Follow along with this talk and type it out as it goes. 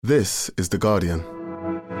This is The Guardian.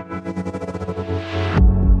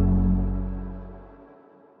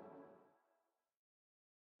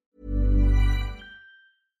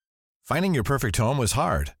 Finding your perfect home was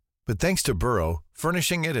hard, but thanks to Burrow,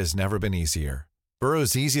 furnishing it has never been easier.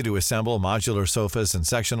 Burrow's easy-to-assemble modular sofas and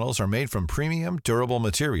sectionals are made from premium, durable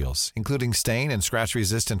materials, including stain and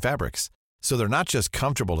scratch-resistant fabrics. So they're not just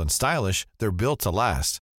comfortable and stylish, they're built to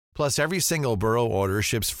last. Plus, every single Burrow order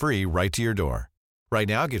ships free right to your door. Right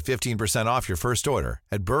now, get 15% off your first order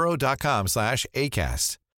at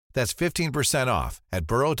burrow.com/ACAST. That's 15% off at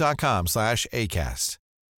burrow.com/ACAST.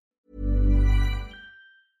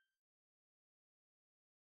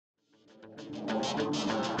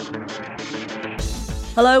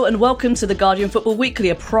 Hello and welcome to The Guardian Football Weekly,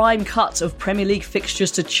 a prime cut of Premier League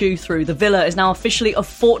fixtures to chew through. The Villa is now officially a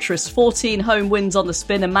fortress, 14 home wins on the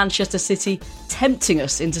spin, and Manchester City tempting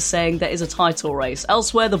us into saying there is a title race.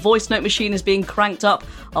 Elsewhere, the voice note machine is being cranked up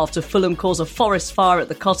after Fulham cause a forest fire at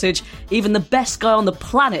the Cottage. Even the best guy on the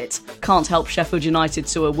planet can't help Sheffield United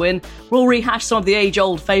to a win. We'll rehash some of the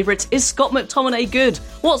age-old favourites. Is Scott McTominay good?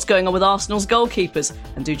 What's going on with Arsenal's goalkeepers?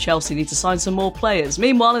 And do Chelsea need to sign some more players?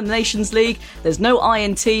 Meanwhile, in the Nations League, there's no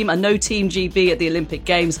Iron Team and no Team GB at the Olympic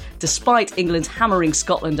Games, despite England hammering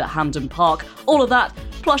Scotland at Hampden Park. All of that,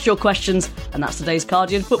 plus your questions, and that's today's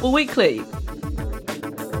Guardian Football Weekly.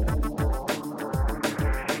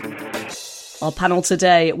 Our panel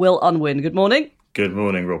today, Will Unwin. Good morning. Good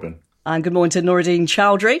morning, Robin. And good morning to Nuruddin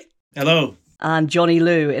Chowdhury. Hello. And Johnny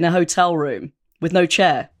Liu in a hotel room with no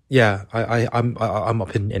chair. Yeah, I'm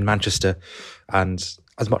up in Manchester, and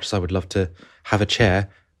as much as I would love to have a chair,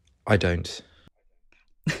 I don't.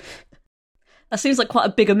 That seems like quite a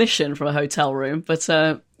big omission from a hotel room, but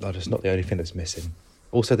No, that's not the only thing that's missing.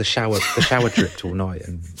 Also, the shower dripped all night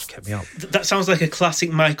and kept me up. That sounds like a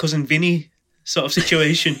classic My Cousin Vinny sort of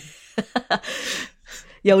situation.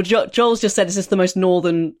 Yeah, well, Joel's just said it's just the most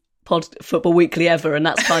northern Football Weekly ever, and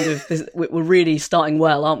that's kind of, we're really starting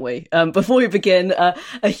well, aren't we? Before we begin,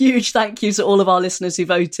 a huge thank you to all of our listeners who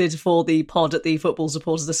voted for the pod at the Football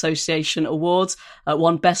Supporters Association Awards.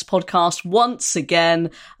 Won Best Podcast once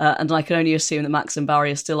again, and I can only assume that Max and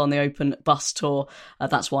Barry are still on the open bus tour.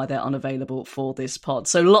 That's why they're unavailable for this pod.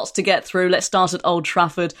 So lots to get through. Let's start at Old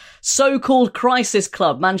Trafford. So-called crisis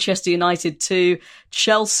club, Manchester United 2,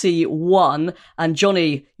 Chelsea 1. And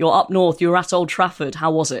Johnny, you're up north, you're at Old Trafford.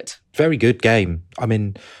 How was it? Very good game. I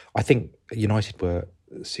mean, I think United were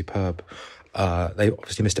superb. They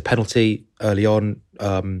obviously missed a penalty early on,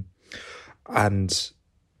 and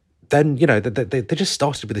then they just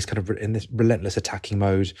started with this kind of in this relentless attacking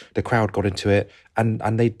mode. The crowd got into it, and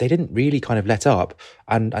they didn't really kind of let up.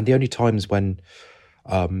 And the only times when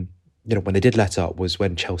when they did let up was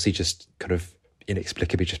when Chelsea just kind of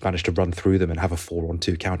inexplicably just managed to run through them and have a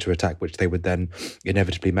 4-on-2 counter attack, which they would then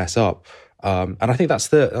inevitably mess up. And I think that's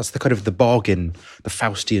the kind of the bargain, the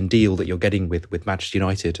Faustian deal that you're getting with Manchester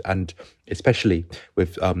United, and especially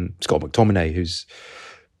with Scott McTominay, who's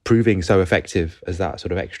proving so effective as that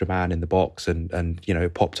sort of extra man in the box, and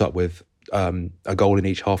popped up with a goal in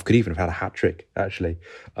each half. Could even have had a hat trick. Actually,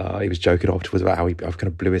 he was joking afterwards about how he kind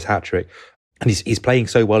of blew his hat trick, and he's playing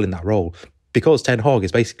so well in that role because Ten Hag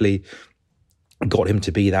is basically got him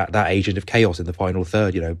to be that agent of chaos in the final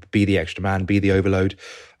third, be the extra man, be the overload,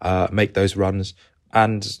 make those runs.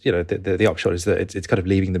 And, the upshot is that it's kind of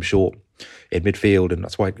leaving them short in midfield. And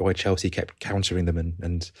that's why Chelsea kept countering them.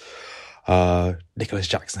 And Nicholas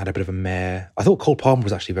Jackson had a bit of a mare. I thought Cole Palmer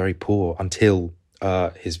was actually very poor until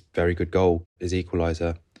his very good goal, his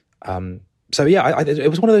equaliser. So, yeah, it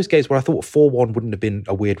was one of those games where I thought 4-1 wouldn't have been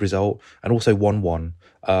a weird result, and also 1-1.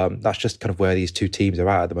 That's just kind of where these two teams are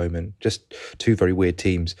at the moment. Just two very weird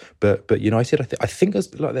teams. But United, I think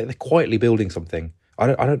they're quietly building something.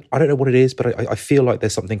 I don't know what it is, but I feel like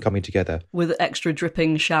there's something coming together. With extra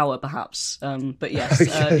dripping shower, perhaps. But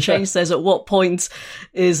yes, Shane says, at what point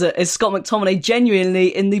is Scott McTominay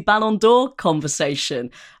genuinely in the Ballon d'Or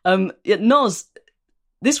conversation? Noz,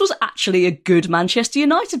 this was actually a good Manchester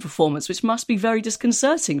United performance, which must be very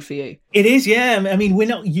disconcerting for you. It is, yeah. I mean, we're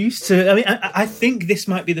not used to... I mean, I think this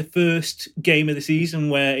might be the first game of the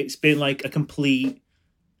season where it's been like a complete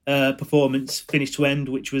performance, finish to end,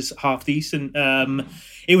 which was half decent.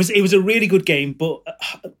 It was a really good game, but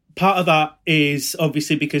part of that is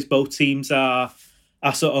obviously because both teams are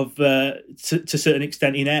sort of to a certain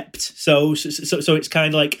extent inept. So it's kind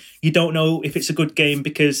of like you don't know if it's a good game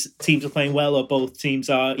because teams are playing well or both teams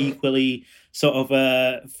are equally sort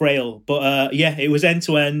of frail. But yeah, it was end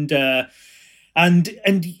to end.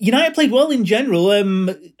 And United played well in general.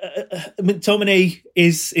 McTominay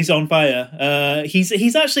is on fire.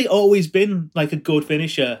 He's actually always been like a good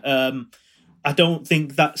finisher. I don't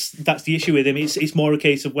think that's the issue with him. It's more a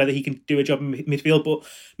case of whether he can do a job in midfield. But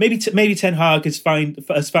maybe Ten Hag has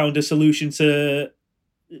found a solution to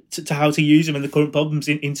how to use him and the current problems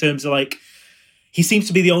in terms of like, he seems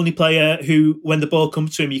to be the only player who, when the ball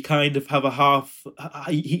comes to him, you kind of have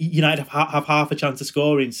United have half a chance of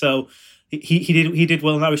scoring. So he did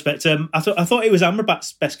well in that respect. I thought it was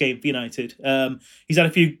Amrabat's best game for United. He's had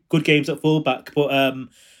a few good games at fullback, but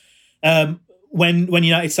when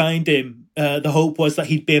United signed him, the hope was that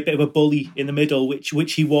he'd be a bit of a bully in the middle,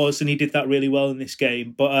 which he was, and he did that really well in this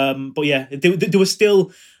game. But yeah, there was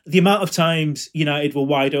still the amount of times United were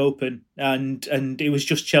wide open, and it was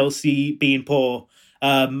just Chelsea being poor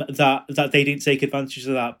that they didn't take advantage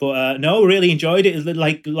of that. But no, really enjoyed it.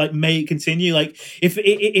 Like may it continue. Like if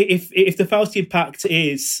the Faustian Pact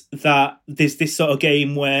is that there's this sort of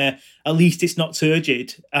game where at least it's not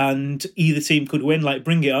turgid and either team could win, like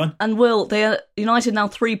bring it on. And Will, they are United now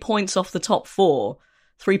 3 points off the top four,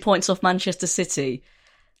 3 points off Manchester City.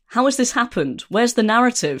 How has this happened? Where's the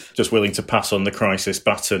narrative? Just willing to pass on the crisis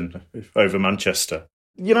baton over Manchester.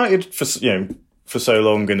 United, for so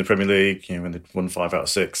long in the Premier League, when they won 5 out of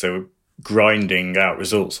 6, they were grinding out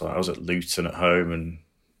results. I was at Luton at home and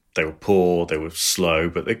they were poor, they were slow,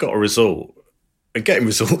 but they got a result. And getting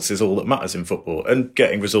results is all that matters in football. And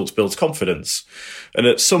getting results builds confidence. And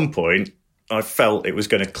at some point, I felt it was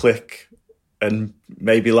going to click. And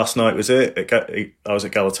maybe last night was it. I was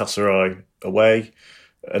at Galatasaray away.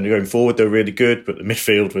 And going forward, they were really good. But the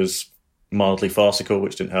midfield was mildly farcical,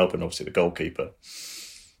 which didn't help. And obviously the goalkeeper.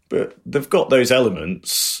 But they've got those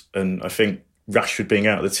elements. And I think Rashford being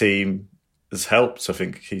out of the team has helped. I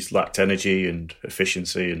think he's lacked energy and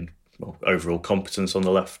efficiency and overall competence on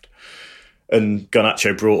the left. And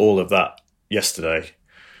Garnacho brought all of that yesterday.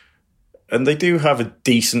 And they do have a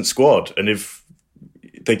decent squad. And if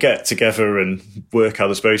they get together and work how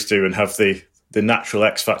they're supposed to and have the natural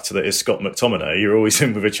X factor that is Scott McTominay, you're always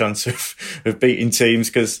in with a chance of beating teams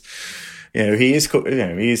because he is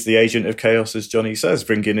the agent of chaos, as Johnny says,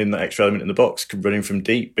 bringing in that extra element in the box, running from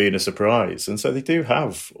deep, being a surprise. And so they do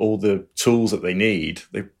have all the tools that they need.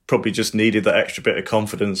 They probably just needed that extra bit of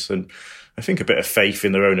confidence and I think a bit of faith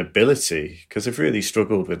in their own ability because they've really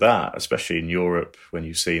struggled with that, especially in Europe when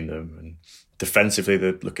you've seen them. And defensively,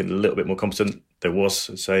 they're looking a little bit more competent. There was,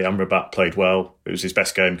 say, Amrabat played well. It was his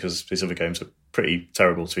best game because his other games are pretty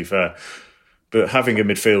terrible, to be fair. But having a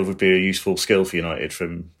midfield would be a useful skill for United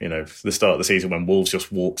from, the start of the season when Wolves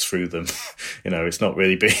just walked through them. It's not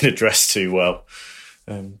really being addressed too well.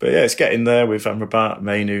 But yeah, it's getting there with Amrabat,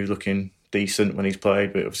 Mainu looking decent when he's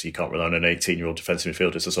played, but obviously you can't rely on an 18-year-old defensive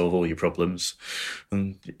midfielder to solve all your problems.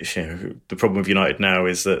 And the problem with United now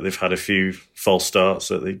is that they've had a few false starts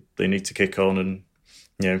that they need to kick on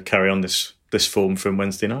and carry on this form from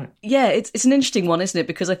Wednesday night. Yeah, it's an interesting one, isn't it?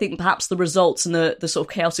 Because I think perhaps the results and the sort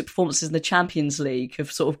of chaotic performances in the Champions League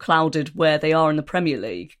have sort of clouded where they are in the Premier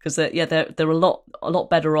League because they're a lot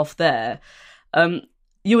better off there.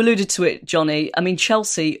 You alluded to it, Johnny. I mean,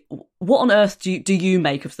 Chelsea. What on earth do you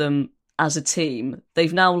make of them as a team?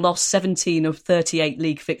 They've now lost 17 of 38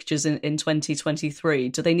 league fixtures in 2023.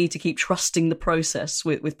 Do they need to keep trusting the process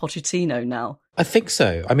with Pochettino now? I think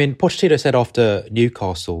so. I mean, Pochettino said after the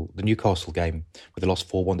Newcastle game, where they lost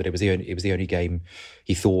 4-1, that it was the only game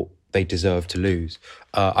he thought they deserved to lose.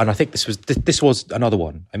 And I think this was another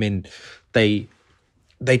one. I mean, they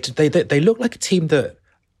look like a team that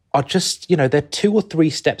are just, they're 2 or 3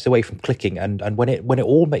 steps away from clicking, and when it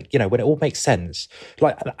all makes sense,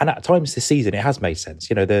 like, and at times this season it has made sense.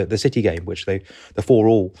 The City game, which the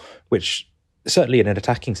 4-4, which certainly in an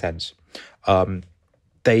attacking sense,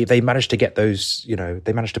 they managed to get those,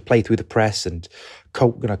 they managed to play through the press and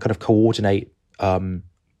kind of coordinate,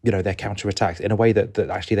 their counter attacks in a way that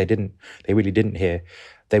actually they really didn't here.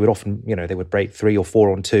 They would often, they would break 3 or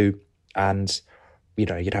 4 on 2, and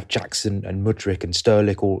you'd have Jackson and Mudryk and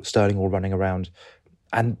Sterling all running around,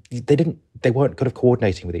 and they weren't kind of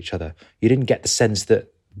coordinating with each other. You didn't get the sense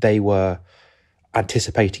that they were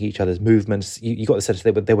anticipating each other's movements. You got the sense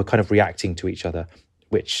that they were kind of reacting to each other,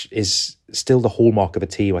 which is still the hallmark of a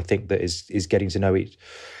team, I think, that is getting to know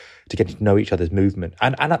each other's movement.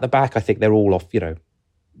 And at the back, I think they're all off.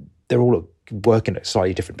 They're all working at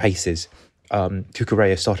slightly different paces.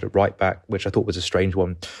 Cucurella started at right back, which I thought was a strange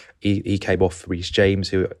one. He came off Reece James,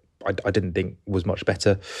 who I didn't think was much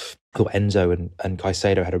better. I thought Enzo and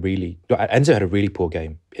Caicedo had a really poor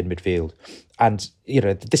game in midfield. And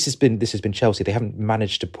this has been Chelsea. They haven't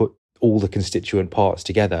managed to put all the constituent parts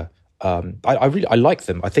together. I like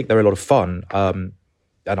them. I think they're a lot of fun, and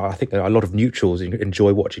I think a lot of neutrals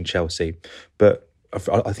enjoy watching Chelsea. But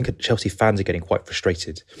I think Chelsea fans are getting quite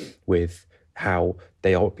frustrated with how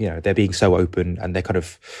they are, they're being so open, and they're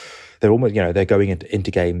almost, they're going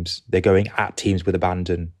into games, they're going at teams with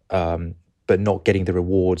abandon, but not getting the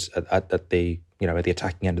rewards at the at the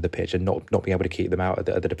attacking end of the pitch, and not being able to keep them out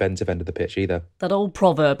at the defensive end of the pitch either. That old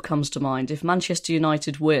proverb comes to mind: if Manchester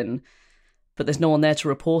United win, but there's no one there to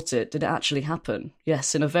report it, did it actually happen?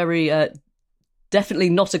 Yes, in a very definitely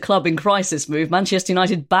not a club in crisis move, Manchester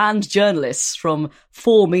United banned journalists from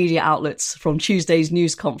 4 media outlets from Tuesday's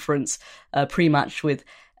news conference pre-match with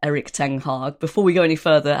Erik ten Hag. Before we go any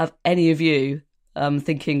further, have any of you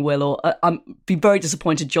thinking, Will, or I'd be very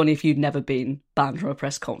disappointed, Johnny, if you'd never been banned from a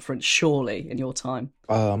press conference, surely, in your time?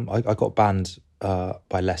 I got banned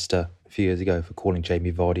by Leicester a few years ago for calling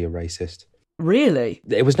Jamie Vardy a racist. Really?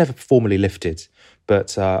 It was never formally lifted,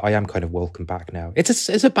 but I am kind of welcome back now.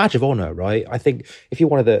 It's a badge of honour, right? I think if you're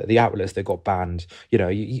one of the outlets that got banned,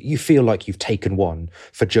 you feel like you've taken one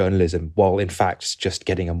for journalism, while in fact just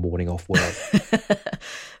getting a morning off work.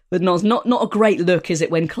 But no, it's not a great look, is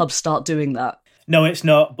it, when clubs start doing that? No, it's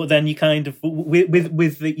not. But then you kind of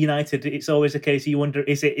with the United, it's always a case of you wonder,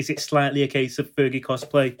 is it slightly a case of Fergie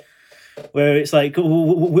cosplay, where it's like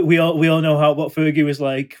we all know what Fergie was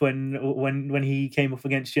like when he came up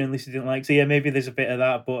against journalists he didn't like. So yeah, maybe there's a bit of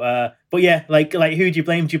that. But yeah, like who do you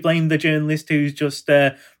blame? Do you blame the journalist who's just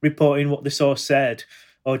reporting what the source said,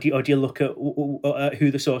 or do you look at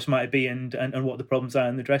who the source might be and what the problems are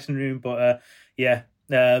in the dressing room? But yeah.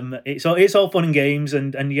 It's all fun and games,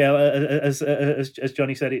 and yeah, as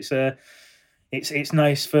Johnny said, it's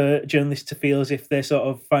nice for journalists to feel as if they're sort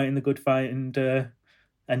of fighting the good fight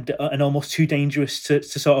and almost too dangerous to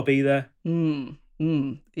sort of be there.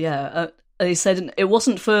 Yeah, they said it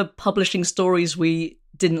wasn't for publishing stories we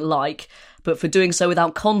didn't like, but for doing so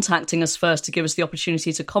without contacting us first to give us the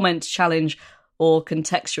opportunity to comment, challenge, or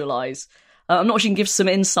contextualise. I'm not sure you can give some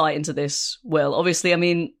insight into this, Will. Obviously, I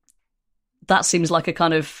mean, that seems like a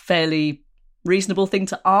kind of fairly reasonable thing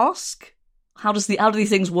to ask. How do these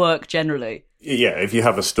things work generally? Yeah, if you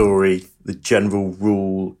have a story, the general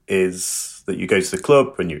rule is that you go to the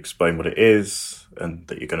club and you explain what it is and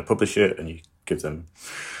that you're going to publish it, and you give them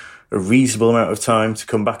a reasonable amount of time to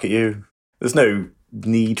come back at you. There's no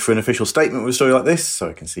need for an official statement with a story like this, so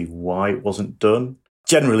I can see why it wasn't done.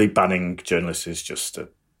 Generally, banning journalists is just a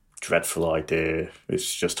dreadful idea. It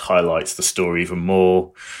just highlights the story even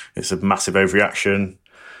more. It's a massive overreaction,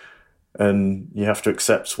 and you have to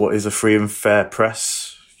accept what is a free and fair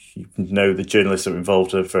press. You know the journalists that are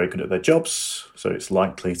involved are very good at their jobs, so it's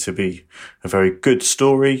likely to be a very good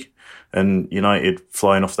story. And United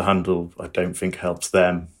flying off the handle, I don't think helps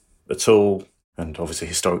them at all. And obviously,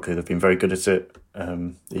 historically, they've been very good at it.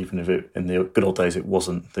 Even if in the good old days, it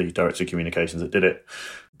wasn't the Director of Communications that did it.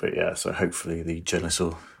 But yeah, so hopefully the journalists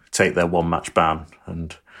will take their 1-match ban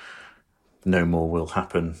and no more will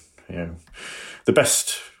happen. The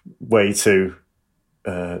best way to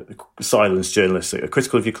silence journalists that are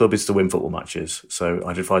critical of your club is to win football matches. So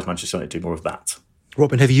I'd advise Manchester United to do more of that.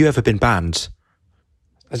 Robin, have you ever been banned?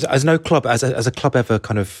 As no club, as a club, ever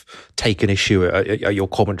kind of taken issue at your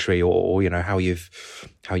commentary or how you've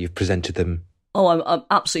presented them? Oh, I'm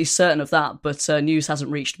absolutely certain of that, but news hasn't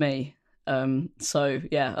reached me. So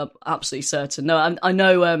yeah, I'm absolutely certain. No, I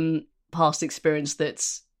know past experience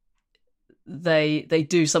that they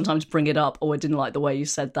do sometimes bring it up. Oh, I didn't like the way you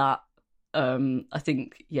said that. I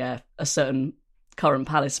think a certain current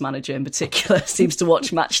Palace manager in particular seems to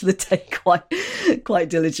watch Match of the Day quite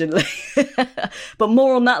diligently. But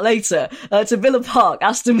more on that later. To Villa Park,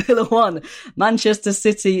 Aston Villa 1, Manchester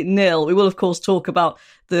City 0. We will of course talk about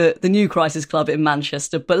the new crisis club in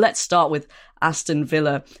Manchester, but let's start with Aston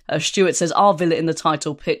Villa. Stuart says, are Villa in the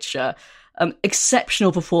title picture?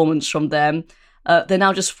 Exceptional performance from them. They're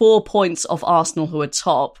now just 4 points off Arsenal, who are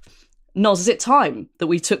top. Noz, is it time that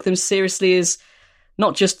we took them seriously as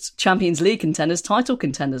not just Champions League contenders, title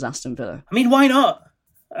contenders, Aston Villa? I mean, why not?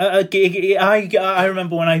 I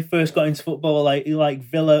remember when I first got into football, like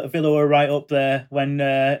Villa were right up there when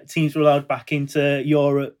teams were allowed back into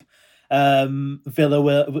Europe. Villa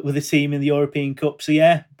were the team in the European Cup, so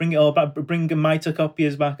yeah, bring it all back, bring Maita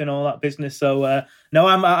copiers back and all that business. So no,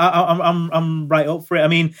 I'm right up for it. I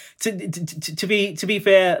mean, to be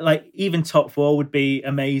fair, like even top 4 would be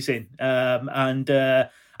amazing. And I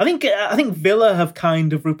think Villa have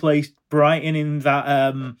kind of replaced Brighton in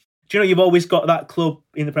that. You've always got that club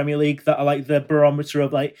in the Premier League that are like the barometer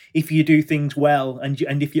of like, if you do things well and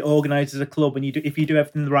if you're organised as a club and if you do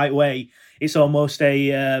everything the right way, it's almost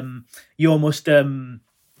you almost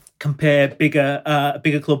compare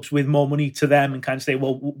bigger clubs with more money to them and kind of say,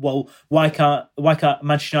 well, why can't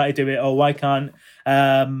Manchester United do it, or why can't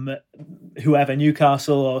whoever,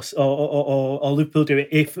 Newcastle or Liverpool do it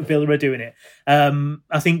if Villa are doing it?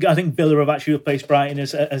 I think Villa have actually replaced Brighton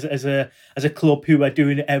as a club who are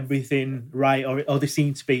doing everything right, or they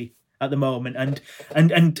seem to be at the moment,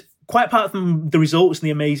 and quite apart from the results and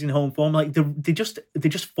the amazing home form, like they're just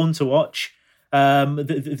fun to watch.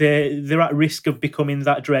 They're at risk of becoming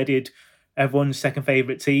that dreaded everyone's second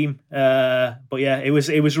favourite team. But yeah, it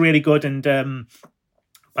was really good, and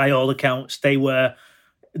by all accounts, they were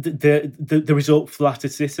the result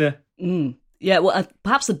flattered City. Yeah, well,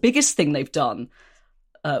 perhaps the biggest thing they've done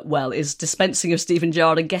is dispensing of Steven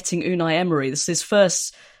Gerrard and getting Unai Emery. This is his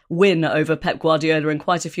first win over Pep Guardiola in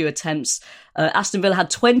quite a few attempts. Aston Villa had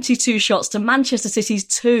 22 shots to Manchester City's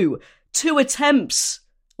 2 attempts.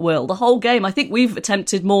 Will, the whole game. I think we've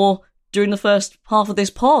attempted more during the first half of this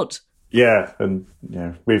pod. Yeah, and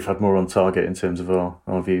we've had more on target in terms of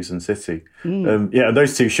our views than City.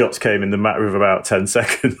 Those 2 shots came in the matter of about 10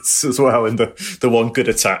 seconds as well, in the one good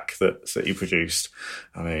attack that City produced.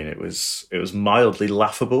 I mean, it was mildly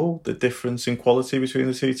laughable, the difference in quality between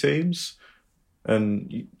the two teams.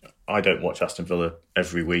 And I don't watch Aston Villa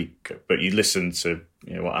every week, but you listen to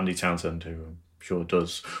what Andy Townsend, who I'm sure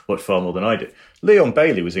does watch far more than I do. Leon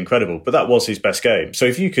Bailey was incredible, but that was his best game. So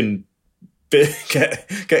if you can get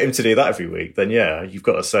him to do that every week, then yeah, you've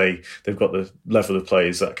got to say they've got the level of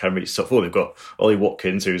players that can reach top 4. They've got Ollie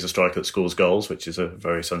Watkins, who's a striker that scores goals, which is a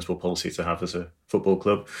very sensible policy to have as a football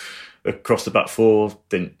club. Across the back 4,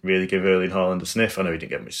 didn't really give Erling Haaland a sniff. I know he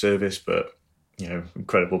didn't get much service, but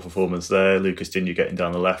incredible performance there. Lucas Digne getting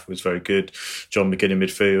down the left was very good. John McGinn in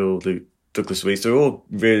midfield, Douglas Luiz, they're all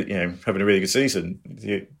really, having a really good season.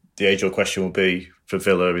 The age-old question will be for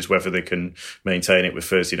Villa is whether they can maintain it with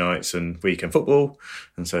Thursday nights and weekend football.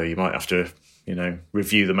 And so you might have to,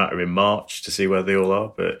 review the matter in March to see where they all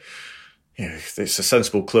are. But it's a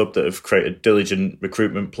sensible club that have created a diligent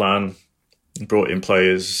recruitment plan, brought in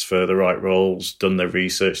players for the right roles, done their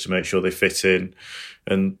research to make sure they fit in.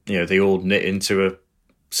 And, they all knit into a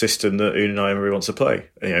system that Unai Emery wants to play.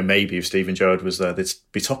 Maybe if Steven Gerrard was there, they'd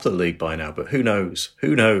be top of the league by now, but who knows?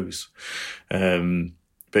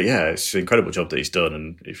 But yeah, it's an incredible job that he's done.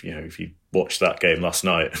 And if you watched that game last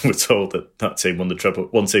night, we're told that team won the treble.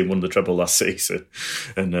 One team won the treble last season,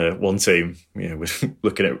 and one team, was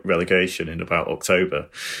looking at relegation in about October.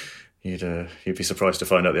 You'd be surprised to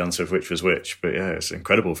find out the answer of which was which. But yeah, it's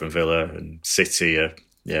incredible from Villa, and City are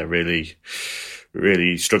really,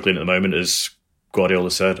 really struggling at the moment, as Guardiola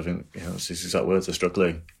said. I think it's his exact words, are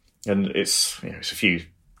struggling, and it's a few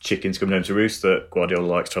chickens coming home to roost that Guardiola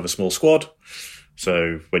likes to have a small squad.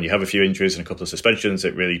 So when you have a few injuries and a couple of suspensions,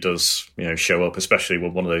 it really does show up, especially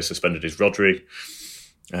when one of those suspended is Rodri.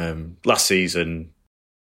 Last season,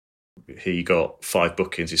 he got 5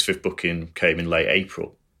 bookings. His 5th booking came in late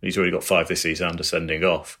April. He's already got 5 this season and sending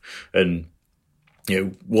off. And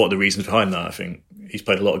what are the reasons behind that? I think he's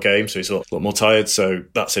played a lot of games, so he's a lot more tired. So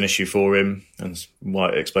that's an issue for him, and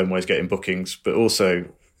might explain why he's getting bookings. But also,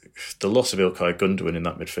 the loss of Ilkay Gundogan in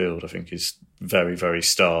that midfield, I think, is very, very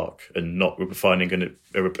stark, and not finding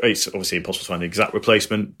it's obviously impossible to find an exact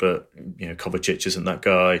replacement, but Kovacic isn't that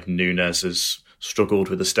guy. Nunes has struggled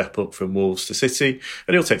with a step up from Wolves to City,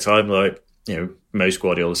 and it'll take time. Like most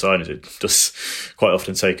Guardiola signings, it does quite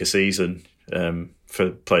often take a season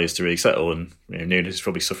for players to really settle, and Nunes is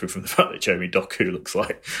probably suffering from the fact that Jeremy Doku looks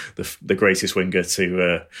like the greatest winger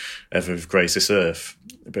to ever grace this earth.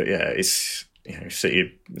 But yeah, it's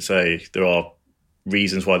City say there are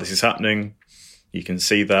reasons why this is happening. You can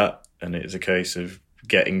see that, and it is a case of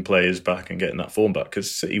getting players back and getting that form back,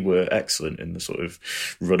 because City were excellent in the sort of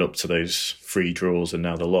run up to those 3 draws and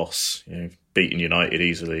now the loss. Beating United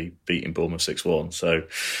easily, beating Bournemouth 6-1. So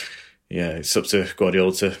yeah, it's up to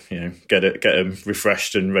Guardiola to get them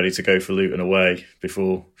refreshed and ready to go for Luton away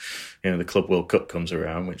before the Club World Cup comes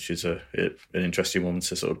around, which is an interesting one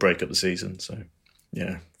to sort of break up the season. So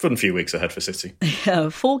yeah, fun few weeks ahead for City. Yeah,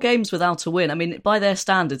 4 games without a win. I mean, by their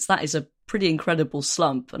standards, that is a pretty incredible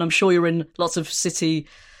slump. And I'm sure you're in lots of City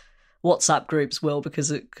WhatsApp groups, Will,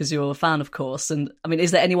 because you're a fan, of course. And I mean,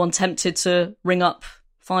 is there anyone tempted to ring up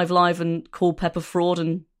 5 Live and call Pep a fraud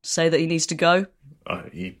and say that he needs to go?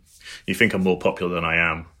 You think I'm more popular than I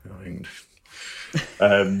am.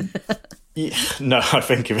 No, I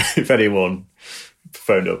think if anyone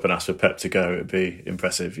phoned up and asked for Pep to go, it'd be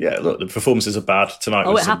impressive. Yeah, look, the performances are bad tonight.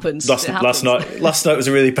 It happens. Last night was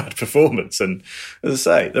a really bad performance, and as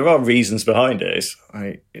I say, there are reasons behind it.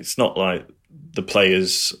 It's not like the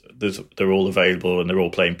players they're all available and they're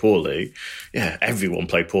all playing poorly. Yeah, everyone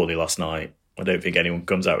played poorly last night. I don't think anyone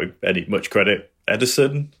comes out with any much credit.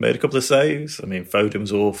 Ederson made a couple of saves. I mean, Foden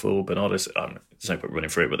was awful. Bernardo's, there's no point running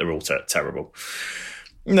through it, but they're all terrible.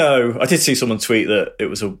 No, I did see someone tweet that it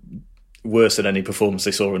was worse than any performance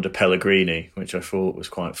they saw under Pellegrini, which I thought was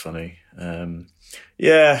quite funny.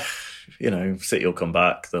 Yeah, City will come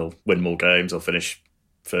back. They'll win more games. They'll finish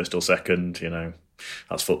first or second.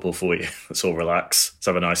 That's football for you. Let's all relax. Let's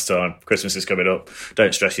have a nice time. Christmas is coming up.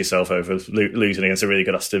 Don't stress yourself over losing against a really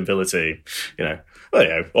good Aston Villa team.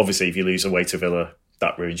 Obviously, if you lose away to Villa,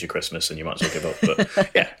 that ruins your Christmas and you might as well give up.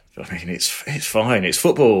 But yeah, I mean, it's fine. It's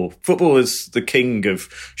football. Football is the king of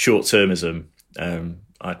short-termism.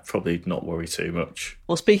 I'd probably not worry too much.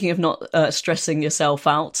 Well, speaking of not stressing yourself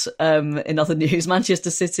out, in other news,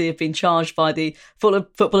 Manchester City have been charged by the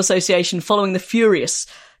Football Association following the furious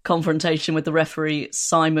confrontation with the referee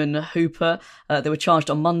Simon Hooper. They were charged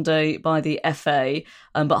on Monday by the FA,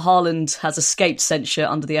 but Haaland has escaped censure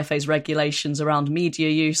under the FA's regulations around media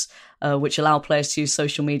use, which allow players to use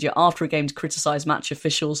social media after a game to criticise match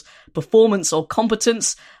officials' performance or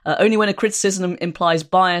competence. Only when a criticism implies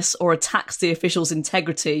bias or attacks the official's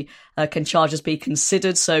integrity can charges be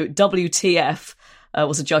considered. So WTF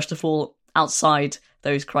was adjudged to fall outside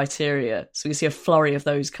those criteria. So we see a flurry of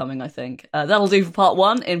those coming, I think. That'll do for part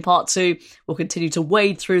one. In part two, we'll continue to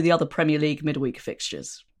wade through the other Premier League midweek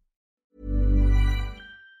fixtures.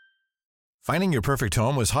 Finding your perfect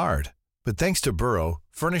home was hard, but thanks to Burrow,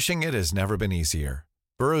 furnishing it has never been easier.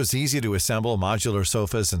 Burrow's easy-to-assemble modular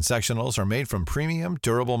sofas and sectionals are made from premium,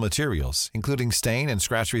 durable materials, including stain and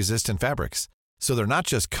scratch-resistant fabrics. So they're not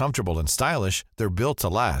just comfortable and stylish, they're built to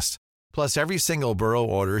last. Plus, every single Burrow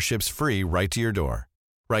order ships free right to your door.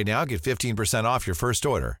 Right now, get 15% off your first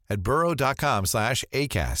order at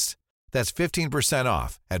burrow.com/ACAST. That's 15%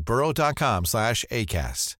 off at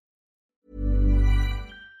burrow.com/ACAST.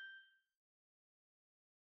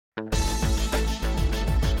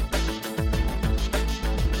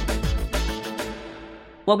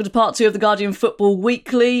 Welcome to part two of the Guardian Football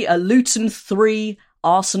Weekly. Luton 3,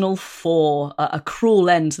 Arsenal 4. A cruel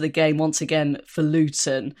end to the game once again for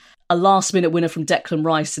Luton. A last-minute winner from Declan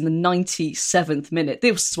Rice in the 97th minute.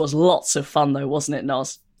 This was lots of fun, though, wasn't it,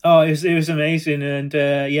 Nos? Oh, it was amazing, and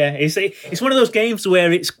it's one of those games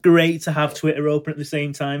where it's great to have Twitter open at the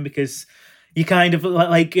same time, because you kind of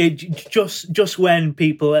just when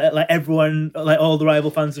people everyone all the rival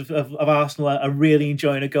fans of Arsenal are really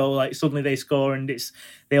enjoying a goal, suddenly they score and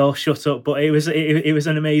they all shut up. But it was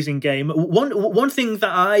an amazing game. One thing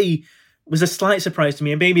that was a slight surprise to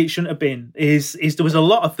me, and maybe it shouldn't have been, is there was a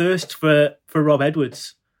lot of thirst for Rob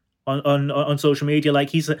Edwards on social media. I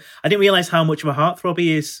didn't realise how much of a heartthrob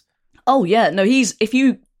he is. Oh yeah, no, he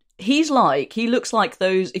looks like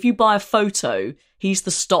those. If you buy a photo, he's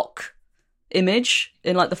the stock image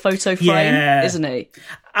in the photo frame, isn't he?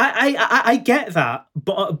 I get that,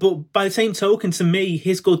 but by the same token, to me,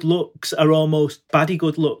 his good looks are almost baddie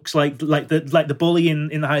good looks, like the bully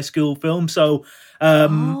in the high school film. So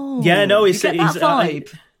you get that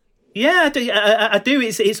vibe. I do.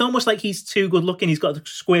 It's almost like he's too good looking. He's got the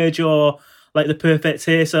square jaw, the perfect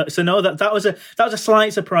hair. So no, that was a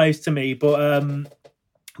slight surprise to me. But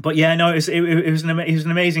yeah, no, it was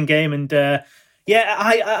an amazing game, and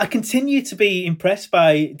I continue to be impressed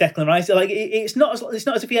by Declan Rice. It's not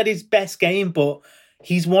as if he had his best game, but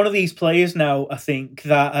he's one of these players now, I think,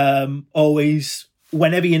 that always,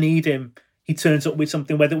 whenever you need him, he turns up with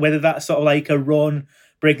something. Whether that's sort of a run,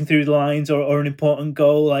 breaking through the lines, or an important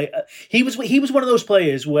goal. He was one of those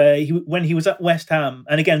players where when he was at West Ham,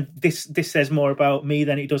 and again, this says more about me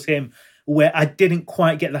than it does him, where I didn't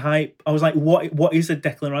quite get the hype. I was like, what is a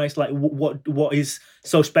Declan Rice? What is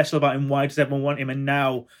so special about him? Why does everyone want him? And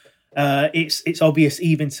now it's obvious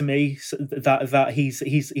even to me that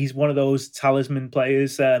he's one of those talisman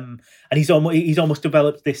players, and he's almost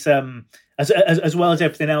developed this as well as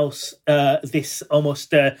everything else, this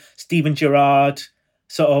almost Steven Gerrard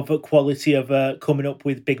sort of quality of coming up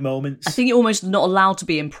with big moments. I think you're almost not allowed to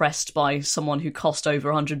be impressed by someone who cost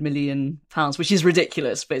over £100 million, which is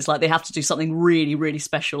ridiculous, but it's they have to do something really, really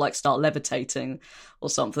special, like start levitating or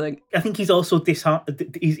something. I think he's also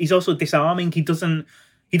disarming. He doesn't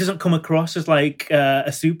come across as a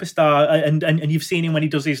superstar, and you've seen him when he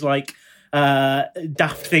does his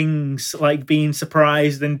daft things, being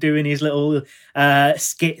surprised and doing his little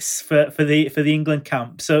skits for the England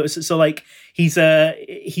camp. So he's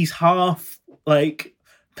half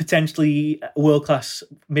potentially world class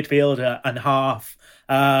midfielder and half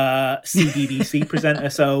CBBC presenter.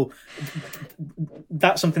 So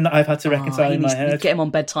that's something that I've had to reconcile in my head. Get him on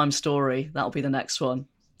Bedtime Story. That'll be the next one.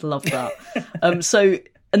 Love that. So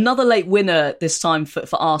Another late winner this time for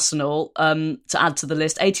Arsenal, to add to the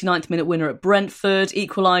list. 89th minute winner at Brentford,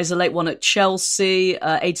 equaliser, late one at Chelsea,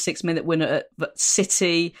 86th minute winner at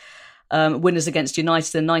City, winners against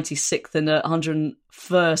United in 96th and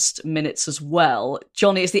 101st minutes as well.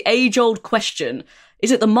 Johnny, it's the age-old question. Is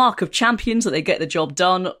it the mark of champions that they get the job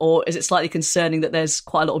done, or is it slightly concerning that there's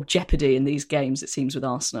quite a lot of jeopardy in these games, it seems, with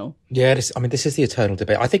Arsenal? Yeah, this is the eternal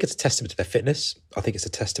debate. I think it's a testament to their fitness. I think it's a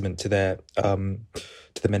testament to their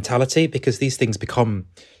to the mentality, because these things become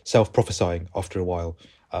self-prophesying after a while.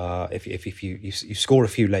 If you score a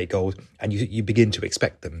few late goals and you begin to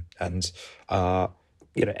expect them, and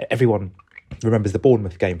everyone remembers the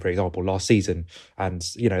Bournemouth game, for example, last season, and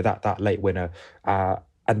that late winner,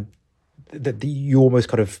 and you almost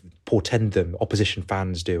kind of portend them. Opposition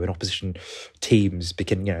fans do, and opposition teams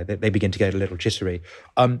begin to get a little jittery.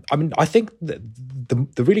 I think that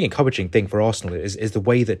the really encouraging thing for Arsenal is the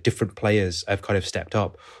way that different players have kind of stepped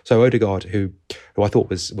up. So Odegaard, who I thought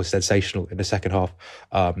was sensational in the second half,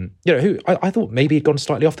 who I thought maybe had gone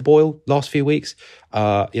slightly off the boil last few weeks.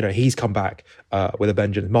 He's come back with a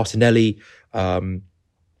vengeance. Martinelli,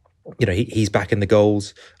 he's back in the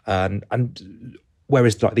goals, and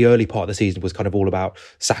whereas like the early part of the season was kind of all about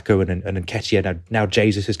Saka and Nketiah, now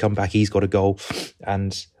Jesus has come back, he's got a goal,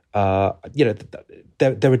 and there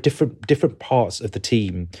are different parts of the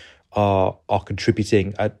team are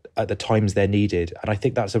contributing at the times they're needed, and I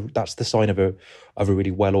think that's the sign of a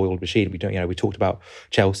really well-oiled machine. We talked about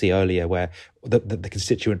Chelsea earlier, where the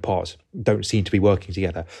constituent parts don't seem to be working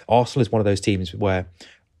together. Arsenal is one of those teams where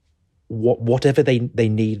whatever they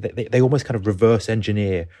need, they almost kind of reverse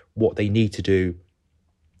engineer what they need to do.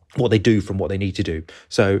 What they do from what they need to do.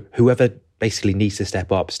 So whoever basically needs to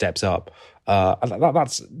step up, steps up. And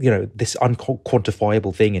that's this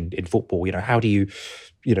unquantifiable thing in football. How do you,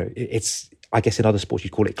 it's, I guess in other sports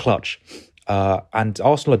you'd call it clutch. And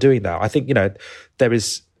Arsenal are doing that. I think there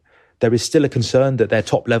is still a concern that their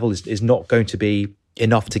top level is not going to be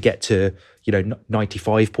enough to get to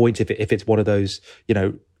 95 points if it's one of those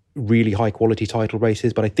really high quality title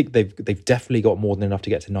races, but I think they've definitely got more than enough to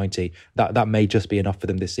get to 90. That may just be enough for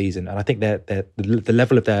them this season, and I think the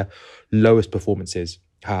level of their lowest performances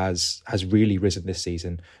has really risen this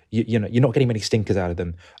season. You're not getting many stinkers out of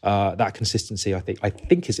them. That consistency, I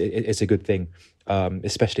think is a good thing,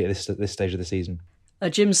 especially at this stage of the season.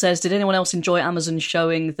 Jim says, did anyone else enjoy Amazon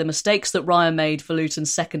showing the mistakes that Raya made for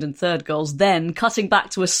Luton's second and third goals, then cutting back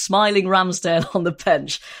to a smiling Ramsdale on the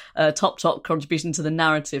bench? Top contribution to the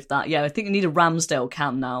narrative that, I think we need a Ramsdale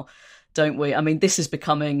cam now, don't we? I mean, this is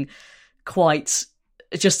becoming quite,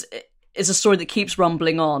 it's a story that keeps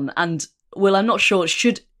rumbling on. And, Will, I'm not sure,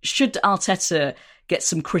 should Arteta get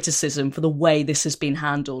some criticism for the way this has been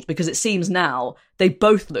handled? Because it seems now they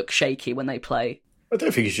both look shaky when they play. I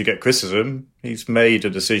don't think he should get criticism. He's made a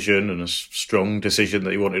decision, and a strong decision,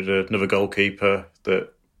 that he wanted another goalkeeper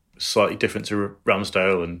that was slightly different to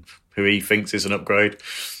Ramsdale and who he thinks is an upgrade.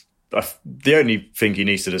 The only thing he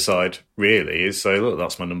needs to decide, really, is say, look,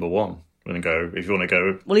 that's my number one. I'm going to go, if you want to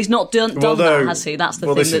go... Well, he's not done that, has he? That's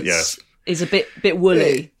the thing is a bit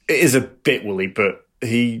woolly. It is a bit woolly, but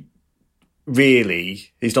he's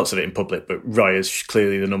not said it in public, but Raya's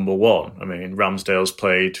clearly the number one. I mean, Ramsdale's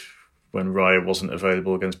played when Raya wasn't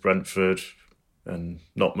available against Brentford, and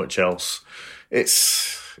not much else.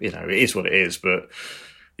 It's, it is what it is, but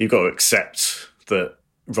you've got to accept that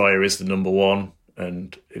Raya is the number one,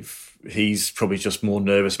 and if he's probably just more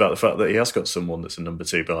nervous about the fact that he has got someone that's a number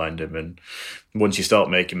two behind him, and once you start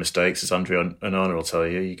making mistakes, as Andrea Onana will tell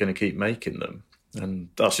you, you're going to keep making them, and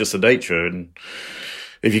that's just the nature. And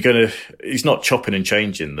if he's not chopping and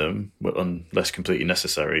changing them unless completely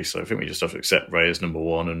necessary. So I think we just have to accept Raya's number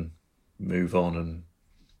one and move on and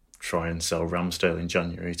try and sell Ramsdale in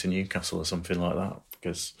January to Newcastle or something like that,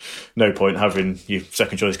 because no point having your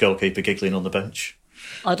second choice goalkeeper giggling on the bench.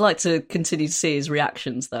 I'd like to continue to see his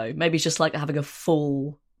reactions, though. Maybe it's just like having a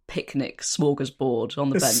full picnic smorgasbord on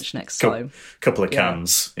the bench next time. Couple of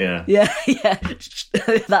cans, yeah.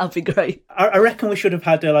 That would be great. I reckon we should have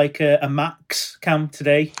had a Max cam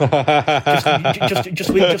today, just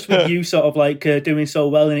with you sort of like doing so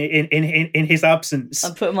well in his absence.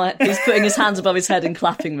 He's putting his hands above his head and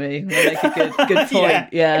clapping me. Make a good point.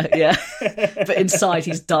 Yeah. But inside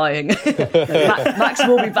he's dying. Max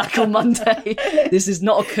will be back on Monday. This is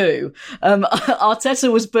not a coup.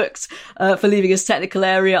 Arteta was booked for leaving his technical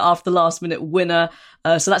area after the last-minute winner.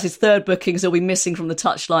 So that's his third booking, so he'll be missing from the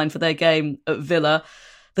touchline for their game at Villa.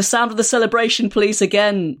 The sound of the celebration police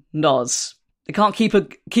again, Noz. They can't keep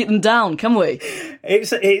them down, can we?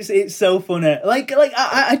 It's so funny.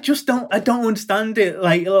 I just don't understand it.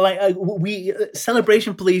 We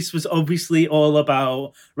Celebration Police was obviously all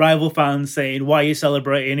about rival fans saying, "Why are you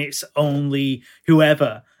celebrating? It's only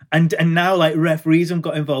whoever." And now referees have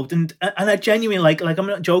got involved, and I genuinely I'm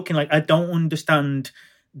not joking. I don't understand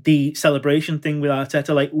the celebration thing with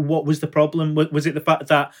Arteta. What was the problem? Was it the fact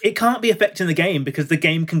that it can't be affecting the game because the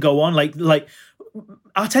game can go on?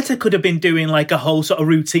 Arteta could have been doing a whole sort of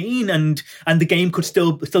routine, and the game could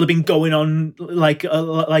still have been going on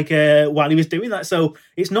while he was doing that. So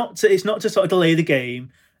it's not to sort of delay the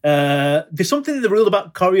game. There's something in the rule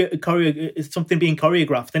about something being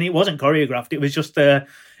choreographed, and it wasn't choreographed. It was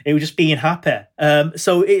just being happy.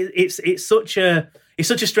 So it's such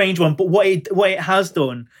a strange one. But what it has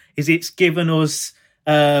done is it's given us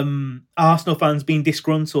Arsenal fans being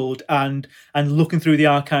disgruntled and looking through the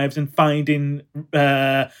archives and finding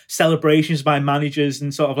celebrations by managers,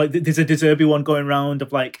 and sort of there's a De Zerbi one going around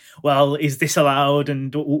of well, is this allowed,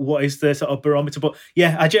 and what is the sort of barometer? But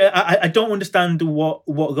yeah, I don't understand what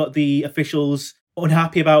got the officials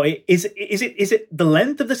unhappy about it. Is it the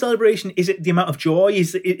length of the celebration? Is it the amount of joy?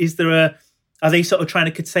 Are they sort of trying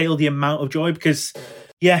to curtail the amount of joy? Because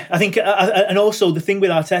yeah, I think, and also the thing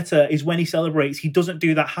with Arteta is when he celebrates, he doesn't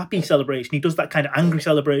do that happy celebration. He does that kind of angry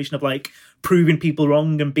celebration of proving people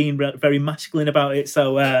wrong and being very masculine about it.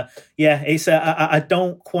 So it's I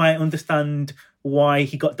don't quite understand why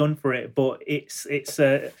he got done for it, but it's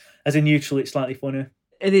as a neutral, it's slightly funny.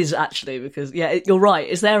 It is actually, because you're right.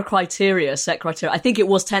 Is there a set criteria? I think it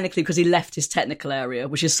was technically because he left his technical area,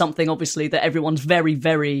 which is something obviously that everyone's very,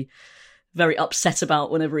 very, very upset about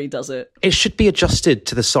whenever he does it. It should be adjusted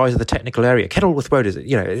to the size of the technical area. Kenilworth Road is,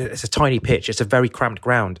 it's a tiny pitch. It's a very cramped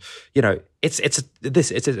ground. It's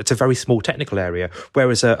a very small technical area.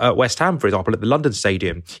 Whereas at West Ham, for example, at the London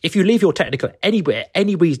Stadium, if you leave your technical anywhere,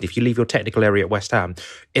 any reason, if you leave your technical area at West Ham,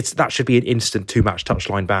 that should be an instant 2-match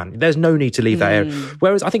touchline ban. There's no need to leave that area.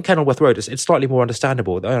 Whereas I think Kenilworth Road it's slightly more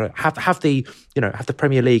understandable. Have the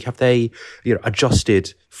Premier League, have they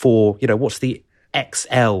adjusted for what's the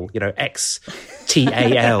XL, XTAL,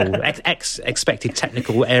 X expected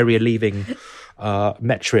technical area leaving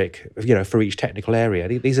metric, for each technical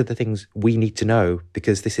area. These are the things we need to know,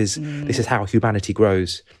 because this is how humanity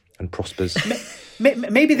grows and prospers.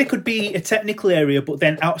 Maybe there could be a technical area, but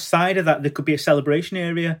then outside of that, there could be a celebration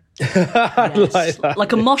area. Yes.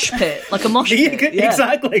 Like a mosh pit. Yeah.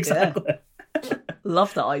 Exactly. Yeah.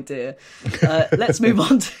 Love that idea. Let's move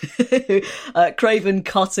on to Craven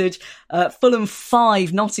Cottage. Fulham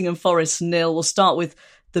 5, Nottingham Forest 0. We'll start with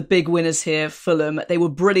the big winners here, Fulham. They were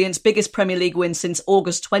brilliant. Biggest Premier League win since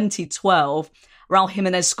August 2012. Raul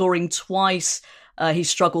Jimenez scoring twice. He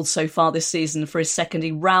struggled so far this season. For his second,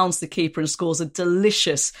 he rounds the keeper and scores a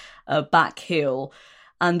delicious back heel.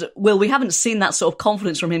 And, Will, we haven't seen that sort of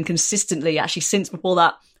confidence from him consistently, actually, since before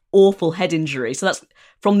that awful head injury. So that's,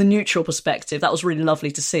 from the neutral perspective, that was really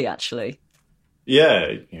lovely to see, actually.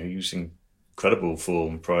 Yeah, he was in incredible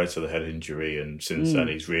form prior to the head injury, and since then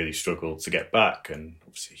he's really struggled to get back, and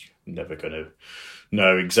obviously never going to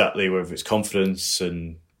know exactly whether it's confidence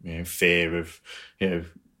and fear of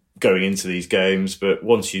going into these games. But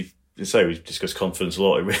once we've discussed confidence a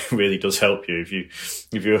lot, it really does help you.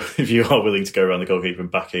 If you are willing to go around the goalkeeper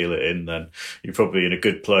and backheel it in, then you're probably in a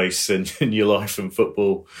good place in your life and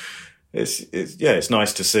football. It's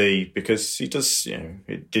nice to see, because he does.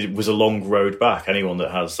 It was a long road back. Anyone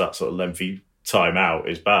that has that sort of lengthy time out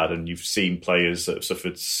is bad, and you've seen players that have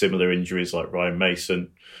suffered similar injuries like Ryan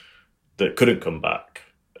Mason that couldn't come back,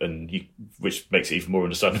 which makes it even more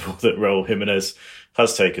understandable that Raul Jimenez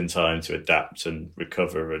has taken time to adapt and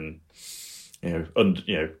recover and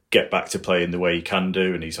get back to playing the way he can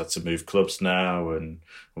do. And he's had to move clubs now, and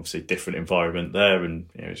obviously different environment there, and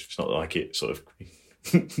it's not like it sort of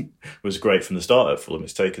was great from the start at Fulham.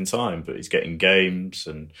 It's taken time, but he's getting games,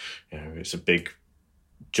 and it's a big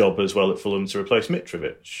job as well at Fulham to replace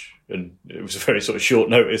Mitrovic, and it was a very sort of short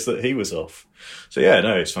notice that he was off. So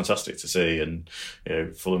it's fantastic to see, and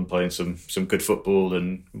Fulham playing some good football,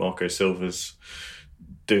 and Marco Silva's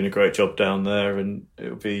doing a great job down there, and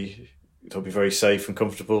it'll be very safe and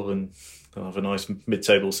comfortable, and they'll have a nice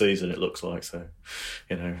mid-table season, it looks like. So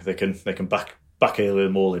they can backheel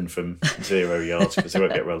them all in from 0 yards, because they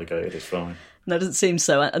won't get relegated. It's fine. No, it doesn't seem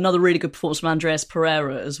so. Another really good performance from Andreas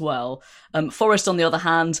Pereira as well. Forest, on the other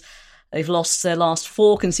hand, They've lost their last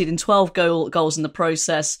 4, conceding 12 goals in the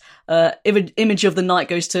process. Image of the night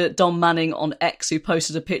goes to Don Manning on X, who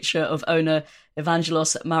posted a picture of owner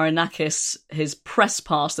Evangelos Marinakis, his press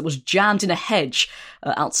pass that was jammed in a hedge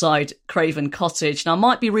outside Craven Cottage. Now, I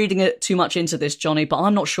might be reading it too much into this, Johnny, but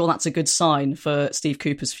I'm not sure that's a good sign for Steve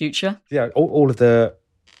Cooper's future. Yeah, all of the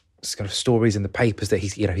kind of stories in the papers that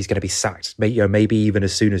he's going to be sacked, maybe even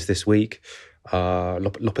as soon as this week.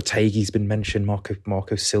 Lopetegui's been mentioned.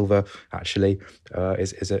 Marco Silva actually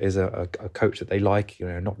is a coach that they like.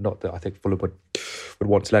 Not that I think Fulham would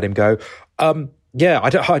want to let him go. I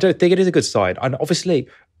don't think it is a good sign. And obviously,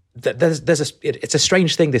 it's a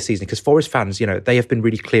strange thing this season because Forest fans, they have been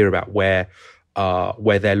really clear about where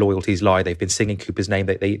their loyalties lie. They've been singing Cooper's name.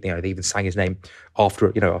 They even sang his name after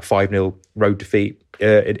a 5-0 road defeat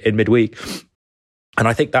in midweek. And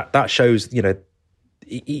I think that shows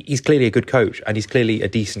he's clearly a good coach and he's clearly a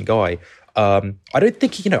decent guy. I don't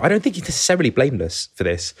think he's necessarily blameless for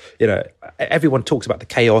this. Everyone talks about the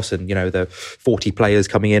chaos and the 40 players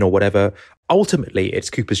coming in or whatever. Ultimately, it's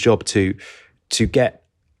Cooper's job to get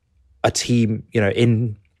a team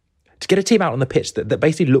to get a team out on the pitch that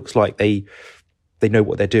basically looks like they know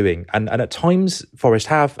what they're doing. And at times Forest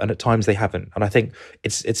have, and at times they haven't. And I think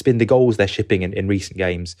it's been the goals they're shipping in recent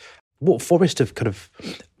games. What Forest have kind of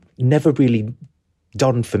never really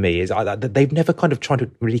done for me is they've never kind of tried to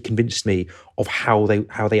really convince me of how they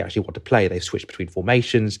actually want to play. They've switched between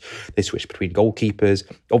formations, they switched between goalkeepers.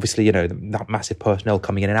 Obviously, that massive personnel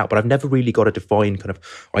coming in and out, but I've never really got a defined kind of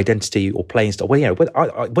identity or playing style.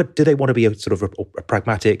 What do they want to be a sort of a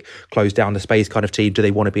pragmatic, close down the space kind of team? Do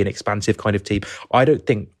they want to be an expansive kind of team? I don't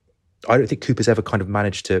think Cooper's ever kind of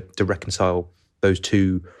managed to reconcile those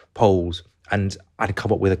two poles and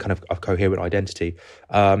come up with a kind of a coherent identity.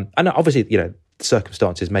 And obviously,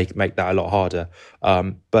 circumstances make that a lot harder.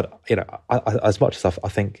 But as much as I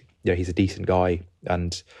think he's a decent guy,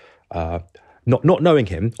 and not knowing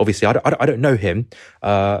him, obviously I don't know him.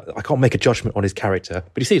 I can't make a judgment on his character,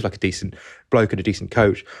 but he seems like a decent bloke and a decent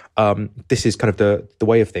coach. This is kind of the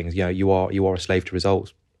way of things. You are a slave to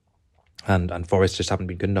results, and Forest just haven't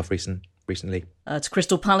been good enough recently. To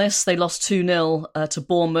Crystal Palace, they lost 2-0 to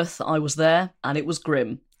Bournemouth. I was there, and it was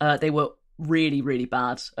grim. They were really, really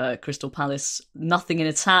bad. Crystal Palace, nothing in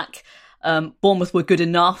attack. Bournemouth were good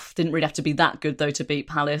enough. Didn't really have to be that good, though, to beat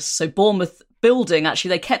Palace. So Bournemouth building, actually,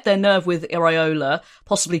 they kept their nerve with Iraola.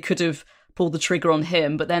 Possibly could have pulled the trigger on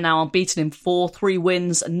him, but they're now unbeaten in 4, 3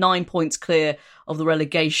 wins, and 9 points clear of the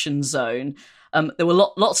relegation zone. There were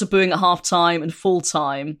lots of booing at half-time and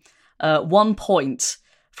full-time. 1 point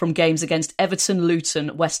from games against Everton,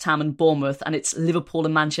 Luton, West Ham and Bournemouth, and it's Liverpool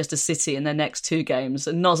and Manchester City in their next 2 games.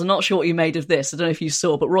 And Noz, I'm not sure what you made of this. I don't know if you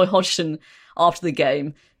saw, but Roy Hodgson, after the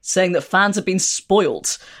game, saying that fans have been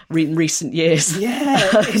spoilt in recent years. Yeah,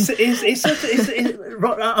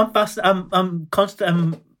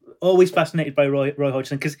 I'm always fascinated by Roy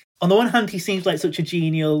Hodgson, because on the one hand, he seems like such a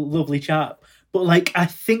genial, lovely chap, but I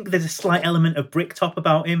think there's a slight element of bricktop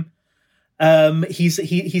about him.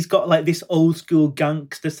 He's got this old school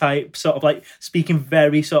gangster type, sort of speaking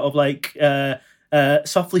very sort of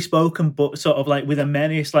softly spoken, but sort of with a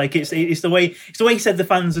menace. It's the way he said the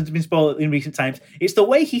fans have been spoiled in recent times. It's the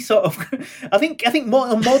way he sort of I think more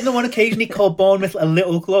than one occasion he called Bournemouth a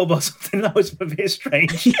little club or something that was a bit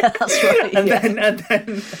strange. Yeah, that's right. And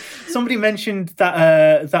then somebody mentioned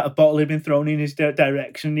that a bottle had been thrown in his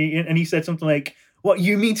direction, and he said something like, "What,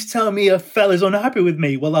 you mean to tell me a fella's unhappy with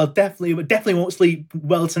me? Well, I'll definitely won't sleep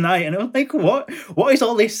well tonight." And I'm like, what is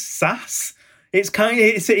all this sass? It's kind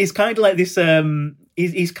of like this.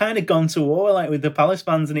 He's kind of gone to war with the Palace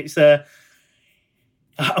fans, and it's.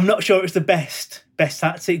 I'm not sure it's the best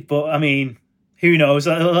tactic, but I mean, who knows?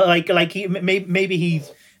 Maybe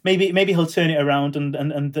he'll turn it around,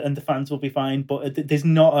 and the fans will be fine. But there's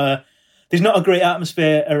not a great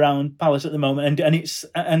atmosphere around Palace at the moment, and it's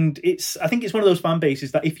I think it's one of those fan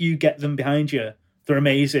bases that if you get them behind you, they're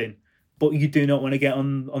amazing, but you do not want to get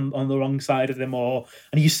on the wrong side of them, and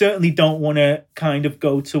you certainly don't want to kind of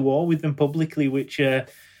go to war with them publicly, which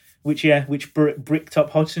Bricktop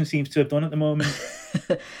Hodgson seems to have done at the moment.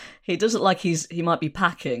 He does look like he might be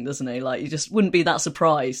packing, doesn't he? You just wouldn't be that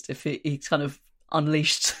surprised if he kind of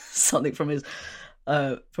unleashed something from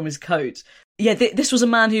his coat. Yeah, this was a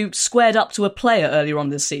man who squared up to a player earlier on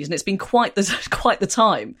this season. It's been quite the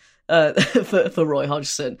time for Roy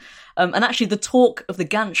Hodgson. And actually, the talk of the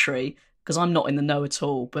gantry, because I'm not in the know at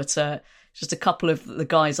all, but just a couple of the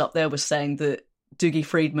guys up there were saying that Dougie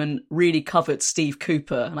Freedman really covered Steve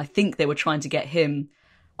Cooper, and I think they were trying to get him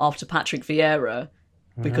after Patrick Vieira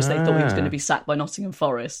because they thought he was going to be sacked by Nottingham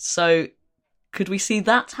Forest. So could we see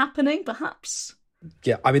that happening, perhaps?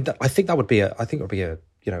 Yeah, I mean, I think it would be a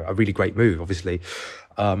a really great move. Obviously,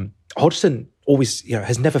 Hodgson always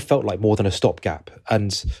has never felt like more than a stopgap,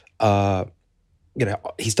 and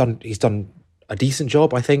he's done a decent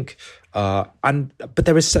job, I think. But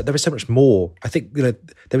there is so much more. I think there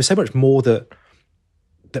is so much more that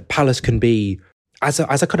Palace can be as a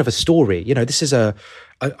kind of a story. This is a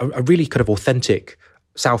really kind of authentic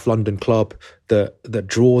South London club that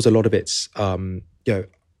draws a lot of its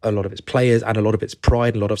a lot of its players and a lot of its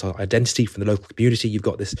pride, and a lot of identity from the local community. You've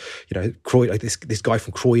got this, this guy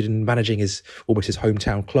from Croydon managing almost his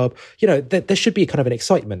hometown club. There should be kind of an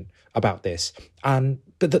excitement about this.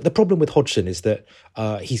 But the problem with Hodgson is that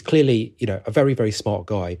he's clearly, a very, very smart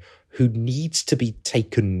guy who needs to be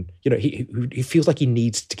taken. He feels like he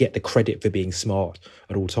needs to get the credit for being smart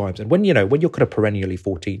at all times. And when you're kind of perennially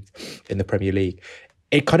 14th in the Premier League,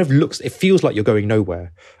 it feels like you're going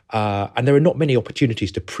nowhere. And there are not many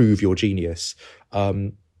opportunities to prove your genius.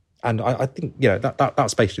 And I think,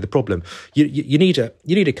 that's basically the problem. You need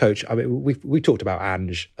a coach. I mean, we talked about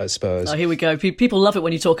Ange at Spurs. Oh, here we go. People love it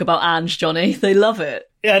when you talk about Ange, Johnny. They love it.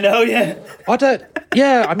 Yeah, I know. Yeah. I don't.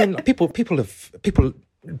 Yeah, I mean, people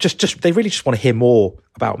just they really just want to hear more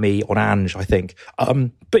about me on Ange, I think. But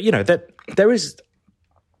that there is.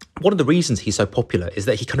 One of the reasons he's so popular is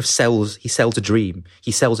that he kind of sells a dream.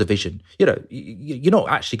 He sells a vision. You're not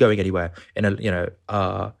actually going anywhere in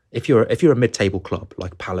if you're a mid-table club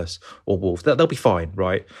like Palace or Wolves, they'll be fine,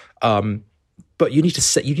 right? But you need to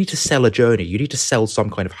sell a journey. You need to sell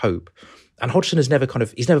some kind of hope. And Hodgson he's never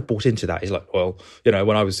bought into that. He's like, well,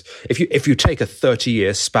 when I was, if you take a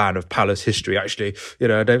 30-year span of Palace history, actually,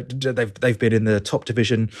 they've been in the top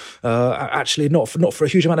division, actually not for a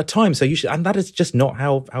huge amount of time. So and that is just not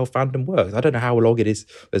how fandom works. I don't know how long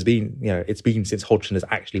it's been since Hodgson has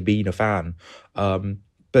actually been a fan.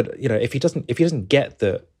 But if he doesn't get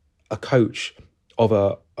that a coach of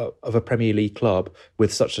a Premier League club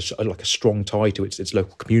with such a strong tie to its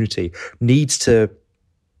local community needs to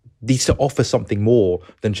offer something more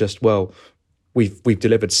than just, well, we've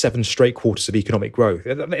delivered 7 straight quarters of economic growth.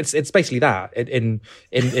 It's basically that in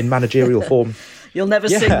managerial form. You'll never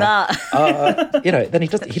sing that. Then he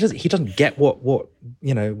doesn't get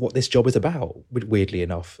what this job is about. Weirdly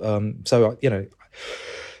enough,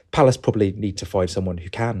 Palace probably need to find someone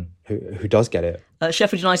who does get it.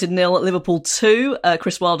 Sheffield United 0, Liverpool 2.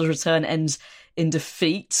 Chris Wilder's return ends in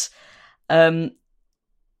defeat. Will,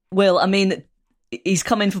 I mean, he's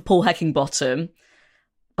come in for Paul Heckingbottom.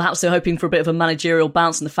 Perhaps they're hoping for a bit of a managerial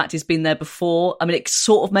bounce, and the fact he's been there before. I mean, it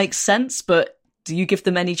sort of makes sense, but do you give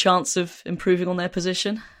them any chance of improving on their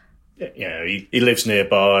position? Yeah, he lives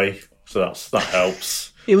nearby, so that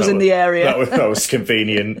helps. He was in the area. That was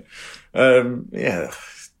convenient.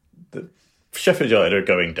 Sheffield United are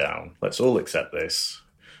going down. Let's all accept this.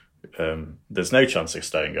 There's no chance of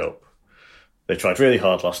staying up. They tried really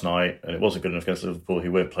hard last night, and it wasn't good enough against Liverpool,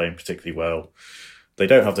 who weren't playing particularly well. They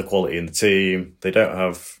don't have the quality in the team. They don't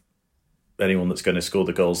have anyone that's going to score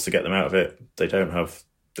the goals to get them out of it. They don't have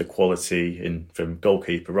the quality from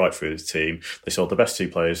goalkeeper right through the team. They sold the best 2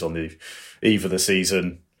 players on the eve of the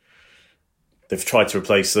season. They've tried to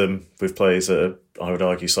replace them with players that are, I would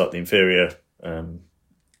argue, slightly inferior.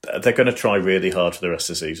 They're going to try really hard for the rest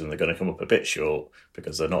of the season. They're going to come up a bit short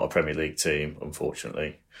because they're not a Premier League team,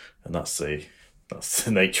 unfortunately. And that's the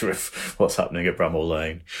nature of what's happening at Bramall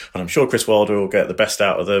Lane. And I'm sure Chris Wilder will get the best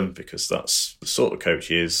out of them because that's the sort of coach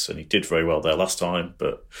he is, and he did very well there last time,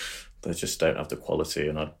 but they just don't have the quality,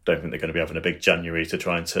 and I don't think they're going to be having a big January to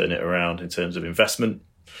try and turn it around in terms of investment.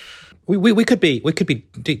 We could be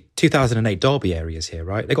 2008 Derby areas here,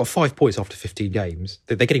 right? They got 5 points after 15 games.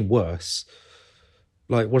 They're getting worse.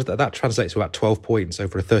 Like, what is that? That translates to about 12 points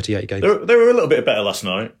over a 38 games. They were a little bit better last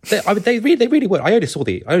night. They really were. I only saw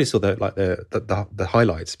the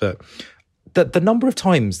highlights, but the number of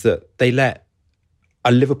times that they let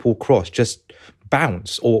a Liverpool cross just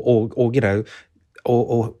bounce, or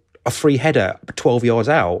a free header 12 yards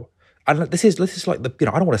out. And this is like I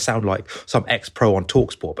don't want to sound like some ex-pro on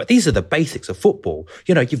TalkSport, but these are the basics of football.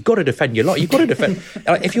 You've got to defend your lot. You've got to defend.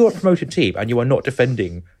 If you're a promoted team and you are not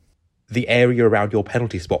defending the area around your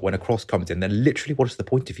penalty spot when a cross comes in, then literally what is the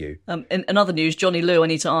point of you? In other news, Johnny Lou, I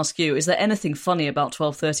need to ask you, is there anything funny about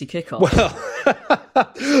 12:30 kickoff? Well,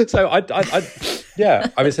 so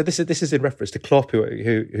so this is in reference to Klopp,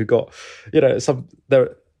 who got it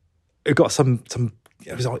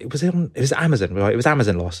was Amazon, right? It was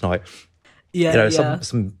Amazon last night. Yeah,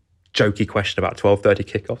 some jokey question about 12:30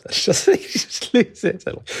 kickoff. That's just, you just lose it.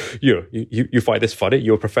 So like, you find this funny.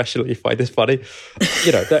 You're a professional. You find this funny.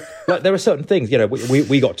 There are certain things.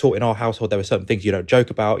 We got taught in our household. There were certain things you don't joke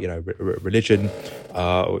about. Religion,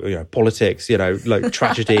 politics. Like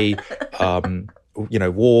tragedy.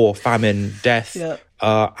 War, famine, death. Yeah.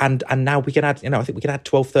 And now we can add. I think we can add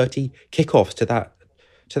 12:30 kickoffs to that.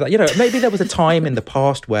 Maybe there was a time in the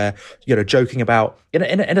past where, joking about, in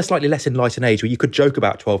a slightly less enlightened age, where you could joke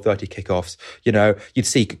about 12:30 kickoffs. You'd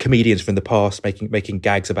see comedians from the past making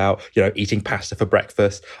gags about, eating pasta for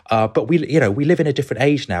breakfast. But we live in a different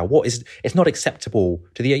age now. It's not acceptable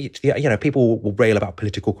to the people will rail about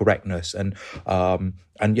political correctness and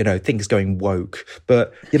things going woke.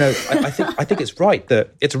 But I think it's right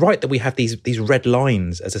that we have these red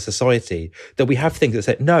lines as a society, that we have things that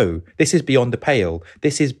say, no, this is beyond the pale.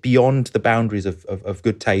 This is beyond the boundaries of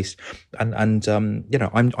good taste. And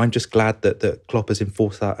I'm just glad that Klopp has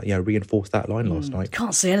reinforced that line last night.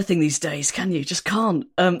 Can't say anything these days, can you? Just can't.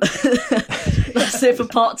 That's it for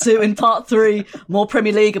part 2. In part 3, more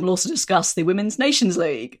Premier League, and we'll also discuss the Women's Nations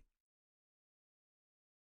League.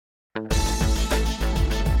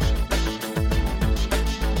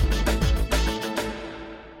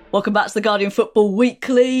 Welcome back to the Guardian Football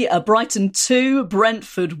Weekly. Brighton 2,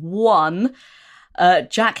 Brentford 1.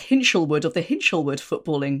 Jack Hinchelwood of the Hinchelwood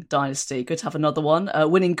footballing dynasty. Good to have another one.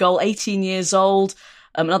 Winning goal, 18 years old.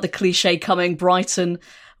 Another cliche coming. Brighton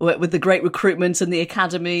with the great recruitment and the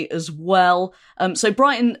academy as well. So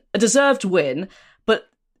Brighton, a deserved win, but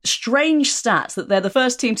strange stats that they're the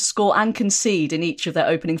first team to score and concede in each of their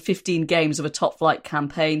opening 15 games of a top-flight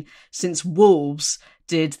campaign since Wolves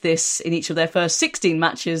did this in each of their first 16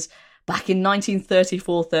 matches back in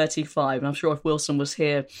 1934-35. And I'm sure if Wilson was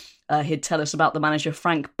here, he'd tell us about the manager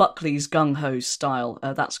Frank Buckley's gung-ho style.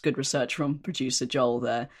 That's good research from producer Joel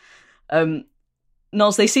there.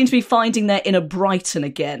 Noz, they seem to be finding their inner Brighton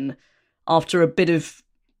again after a bit of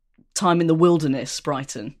time in the wilderness,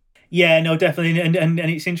 Brighton. Yeah, no, definitely, and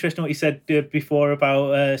it's interesting what you said before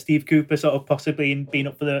about Steve Cooper sort of possibly being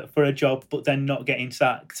up for a job, but then not getting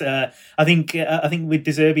sacked. I think with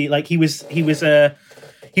De Zerbi, like he was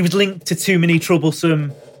linked to too many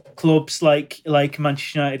troublesome clubs like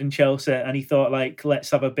Manchester United and Chelsea, and he thought, like, let's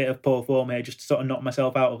have a bit of poor form here just to sort of knock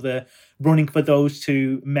myself out of the running for those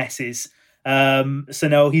two messes. So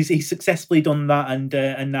no, he's successfully done that,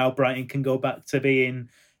 and now Brighton can go back to being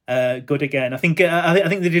good again. I think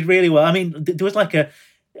they did really well. I mean, there was like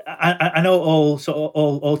I know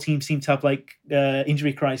all teams seem to have like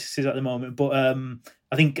injury crises at the moment, but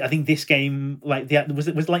I think this game, like it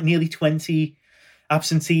was like nearly 20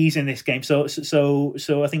 absentees in this game. So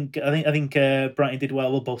I think Brighton did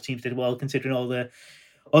well. Well, both teams did well considering all the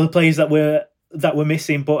players that were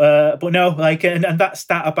missing. But no, like and that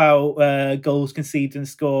stat about goals conceded and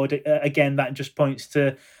scored, again, that just points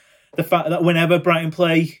to the fact that whenever Brighton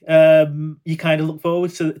play, you kind of look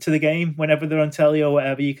forward to the game. Whenever they're on telly or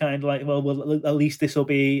whatever, you kind of like, well, at least this will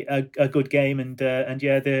be a good game. And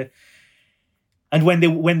when they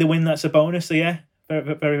win, that's a bonus. So yeah,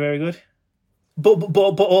 very, very, very good.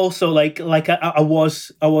 But also like I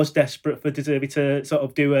was desperate for De Zerbi to sort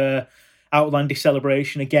of do a outlandish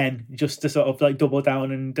celebration again, just to sort of like double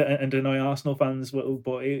down and annoy Arsenal fans.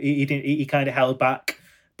 But he didn't. He kind of held back.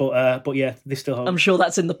 But yeah, they still hold. I'm sure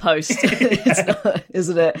that's in the post,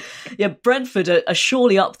 isn't it? Yeah, Brentford are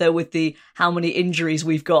surely up there with the how many injuries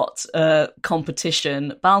we've got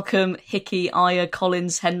competition. Balcom, Hickey, Ayer,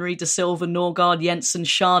 Collins, Henry, De Silva, Norgard, Jensen,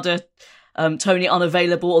 Schade, Tony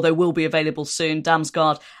unavailable, although will be available soon,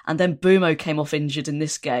 Damsgaard, and then Bumo came off injured in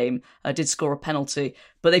this game, did score a penalty.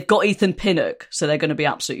 But they've got Ethan Pinnock, so they're going to be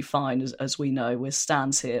absolutely fine, as we know. We're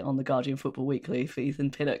stands here on the Guardian Football Weekly for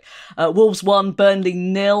Ethan Pinnock. Wolves 1, Burnley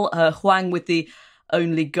 0, Hwang with the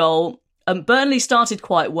only goal. Burnley started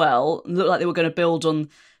quite well, looked like they were going to build on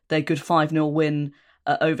their good 5-0 win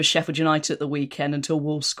over Sheffield United at the weekend until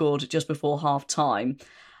Wolves scored just before half-time.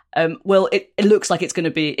 Well, it looks like it is going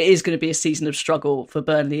to be a season of struggle for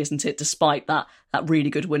Burnley, isn't it? Despite that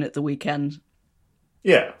really good win at the weekend.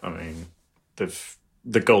 Yeah, I mean,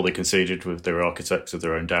 the goal they conceded with their architects of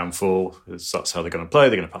their own downfall. That's how they're going to play.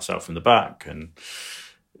 They're going to pass out from the back, and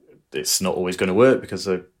it's not always going to work because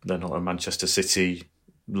they're not a Manchester City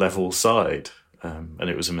level side, and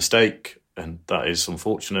it was a mistake, and that is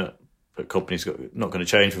unfortunate. But company's not going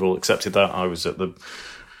to change. We've all accepted that. I was at the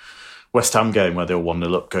West Ham game where they were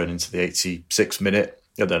 1-0 up going into the 86th minute,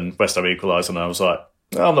 and then West Ham equalised, and I was like,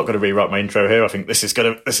 I'm not going to rewrite my intro here. I think this is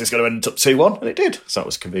going to end up 2-1, and it did. So that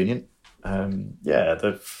was convenient.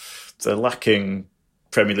 They're lacking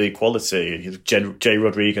Premier League quality. Jay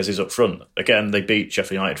Rodriguez is up front. Again, they beat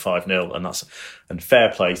Sheffield United 5-0, and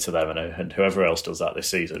fair play to them and whoever else does that this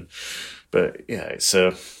season. But yeah, it's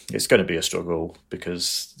going to be a struggle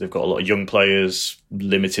because they've got a lot of young players,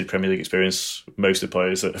 limited Premier League experience. Most of the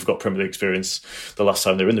players that have got Premier League experience, the last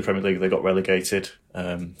time they were in the Premier League, they got relegated.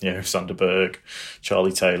 Sanderberg,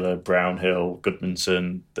 Charlie Taylor, Brownhill,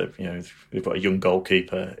 Goodmanson. They've got a young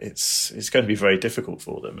goalkeeper. It's going to be very difficult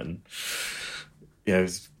for them, and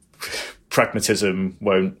pragmatism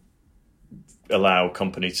won't allow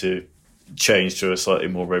Company to change to a slightly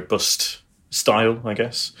more robust style, I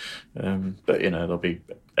guess. But they'll be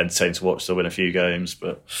entertained to watch. They'll win a few games,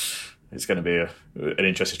 but it's going to be an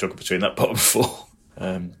interesting struggle between that bottom four.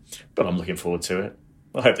 But I'm looking forward to it.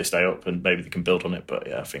 I hope they stay up and maybe they can build on it. But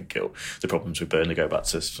yeah, I think the problems with Burnley go back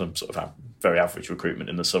to some sort of very average recruitment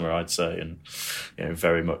in the summer, I'd say, and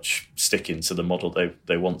very much sticking to the model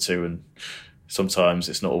they want to. And sometimes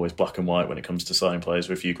it's not always black and white when it comes to signing players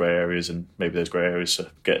with a few grey areas, and maybe those grey areas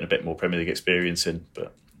are getting a bit more Premier League experience in.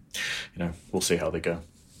 But we'll see how they go.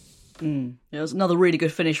 It was another really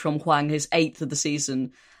good finish from Hwang, his 8th of the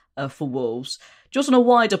season for Wolves. Just on a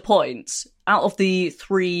wider point, out of the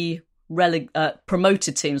 3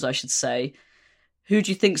 promoted teams, I should say, who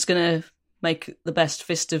do you think's going to make the best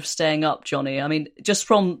fist of staying up, Johnny? I mean, just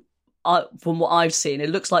from what I've seen, it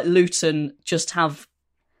looks like Luton just have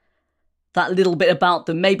that little bit about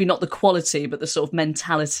them, maybe not the quality, but the sort of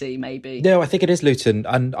mentality, maybe. No, I think it is Luton,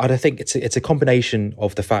 and I think it's a combination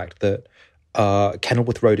of the fact that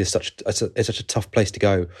Kenilworth Road is such a tough place to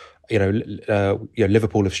go.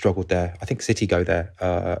 Liverpool have struggled there. I think City go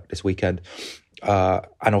there this weekend, and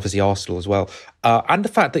obviously Arsenal as well. And the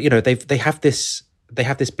fact that they have this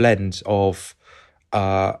blend of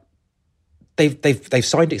they've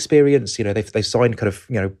signed experience. They've signed kind of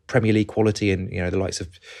Premier League quality and the likes of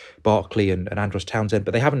Barkley and Andros Townsend,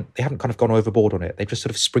 but they haven't kind of gone overboard on it. They've just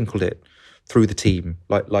sort of sprinkled it through the team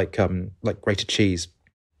like grated cheese.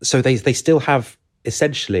 So they still have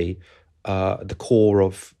essentially the core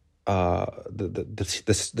of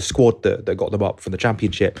the squad that got them up from the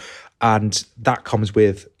Championship, and that comes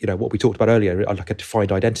with what we talked about earlier, like a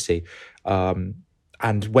defined identity.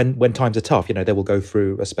 And when times are tough, they will go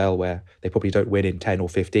through a spell where they probably don't win in 10 or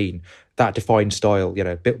 15. That defined style,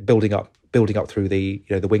 building up through the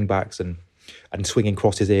the wing backs and swinging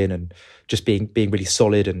crosses in and just being really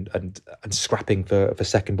solid and scrapping for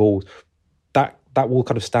second balls. That will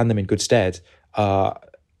kind of stand them in good stead. I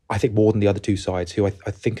think more than the other two sides, who I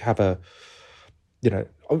think have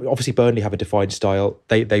obviously Burnley have a defined style.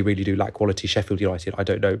 They really do lack quality. Sheffield United, I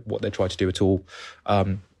don't know what they try to do at all.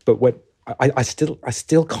 But when I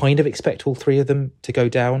still kind of expect all 3 of them to go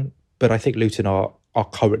down, but I think Luton are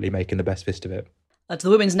currently making the best fist of it. To the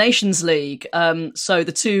Women's Nations League. So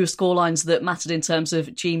the 2 scorelines that mattered in terms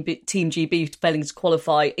of Team GB failing to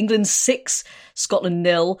qualify: England 6, Scotland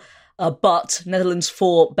 0, but Netherlands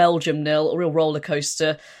 4, Belgium 0. A real roller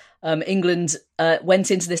coaster. England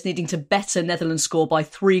went into this needing to better Netherlands' score by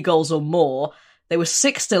 3 goals or more. They were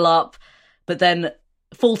 6-0 up, but then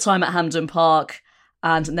full time at Hampden Park,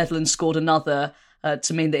 and Netherlands scored another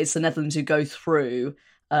to mean that it's the Netherlands who go through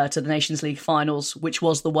to the Nations League finals, which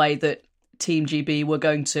was the way that Team GB were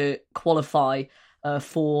going to qualify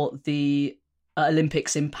for the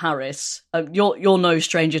Olympics in Paris. You're no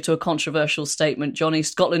stranger to a controversial statement, Johnny.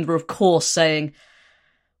 Scotland were, of course, saying,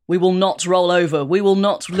 we will not roll over. We will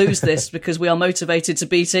not lose this because we are motivated to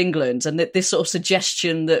beat England. And this sort of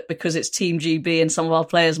suggestion that because it's Team GB and some of our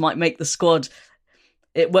players might make the squad,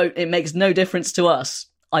 it makes no difference to us.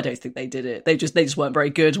 I don't think they did it. They just weren't very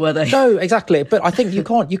good, were they? No, exactly. But I think you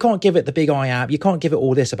can't give it the big I am. You can't give it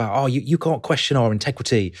all this about you can't question our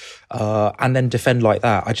integrity and then defend like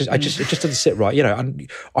that. It just doesn't sit right. And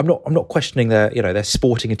I'm not questioning their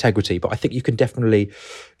sporting integrity, but I think you can definitely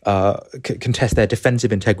contest their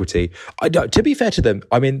defensive integrity. To be fair to them,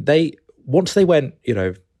 I mean, once they went,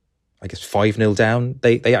 I guess 5-0 down,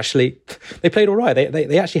 they played all right.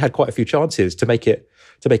 They actually had quite a few chances to make it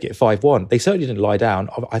 5-1. They certainly didn't lie down.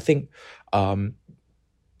 I think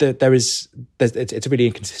it's a really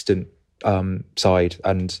inconsistent side,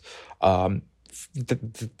 and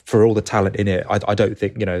for all the talent in it, I don't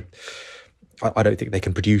think I don't think they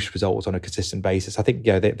can produce results on a consistent basis. I think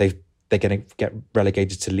they're going to get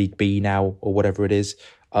relegated to League B now or whatever it is,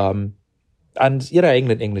 and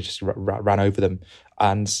England just ran over them,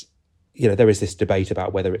 and there is this debate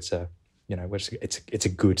about whether it's a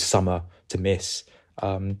good summer to miss.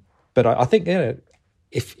 But I think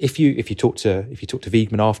if you talk to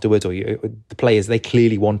Wiedemann afterwards, or the players, they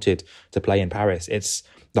clearly wanted to play in Paris. It's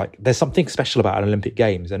like there's something special about an Olympic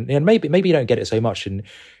Games, and maybe you don't get it so much in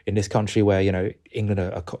this country where England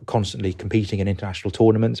are constantly competing in international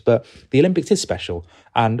tournaments, but the Olympics is special,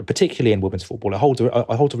 and particularly in women's football, it holds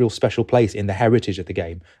a real special place in the heritage of the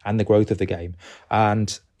game and the growth of the game.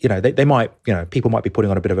 And they might, people might be putting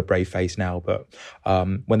on a bit of a brave face now, but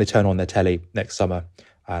when they turn on their telly next summer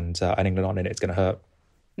and England aren't in it, it's going to hurt.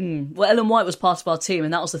 Well, Ellen White was part of our team,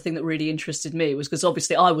 and that was the thing that really interested me, was because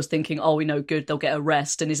obviously I was thinking, good, they'll get a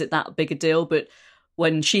rest, and is it that big a deal? But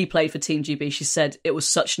when she played for Team GB, she said it was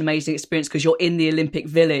such an amazing experience because you're in the Olympic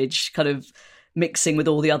Village, kind of mixing with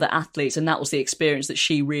all the other athletes, and that was the experience that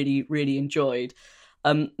she really, really enjoyed.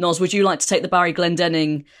 Noz, would you like to take the Barry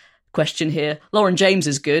Glendenning question here? Lauren James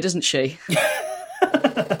is good, isn't she?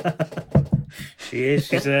 She is.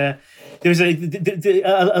 She's at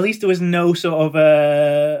least there was no sort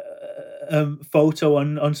of photo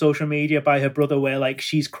on social media by her brother where like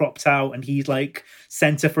she's cropped out and he's like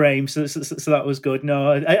center frame. So that was good.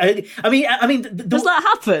 No, I mean, does that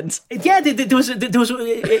happen? Yeah, there was.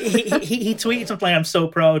 He tweeted something like, "I'm so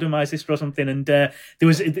proud of my sister" or something, and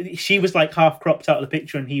she was like half cropped out of the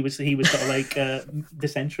picture, and he was sort of like the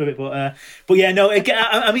center of it. But yeah, no.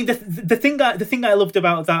 I mean, the thing I loved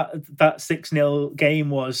about that 6-0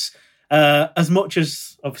 game was, as much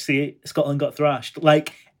as obviously Scotland got thrashed,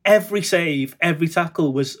 like every save, every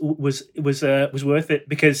tackle was worth it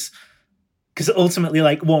because ultimately,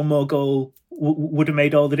 like, one more goal would have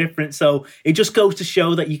made all the difference. So it just goes to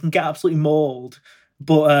show that you can get absolutely mauled,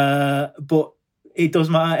 but it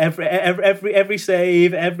doesn't matter. Every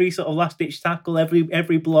save, every sort of last ditch tackle,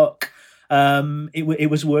 every block. It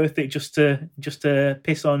was worth it just to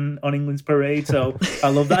piss on England's parade. So I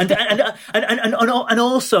love that, and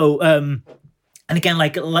also, and again,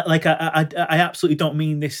 like I absolutely don't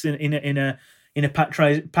mean this in a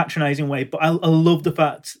patronizing way, but I love the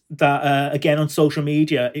fact that again on social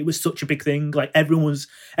media it was such a big thing. Like everyone was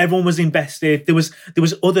invested. There was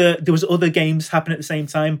other games happening at the same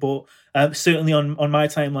time, but certainly on my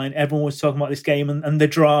timeline, everyone was talking about this game and the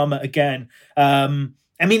drama again. I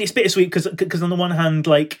mean, it's bittersweet because on the one hand,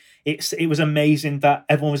 like it was amazing that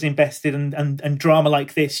everyone was invested and drama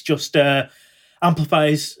like this just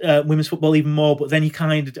amplifies women's football even more. But then you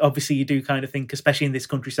do think, especially in this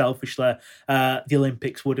country, selfishly, the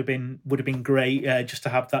Olympics would have been great just to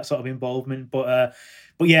have that sort of involvement. But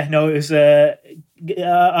yeah, no, it was. I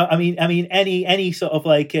mean, any sort of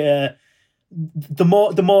like the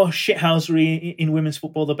more shithousery in women's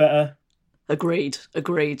football, the better. Agreed.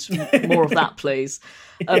 More of that, please.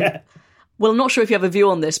 Yeah. Well, I'm not sure if you have a view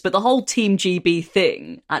on this, but the whole Team GB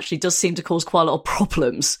thing actually does seem to cause quite a lot of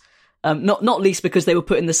problems. Not least because they were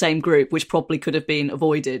put in the same group, which probably could have been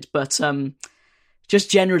avoided. But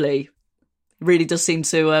just generally, really does seem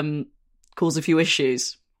to cause a few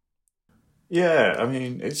issues. Yeah, I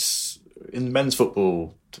mean, it's in men's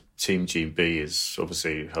football. Team GB is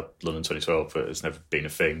obviously had London 2012, but it's never been a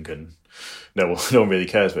thing, and no one really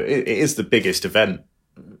cares. But it is the biggest event.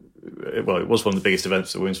 Well, it was one of the biggest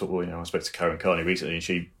events of women's football. I spoke to Karen Carney recently, and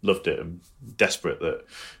she loved it and desperate that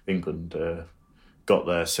England got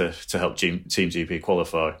there to help Team GB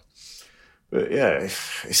qualify. But yeah,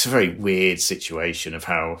 it's a very weird situation of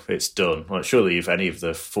how it's done. Like, surely if any of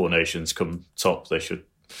the four nations come top, they should,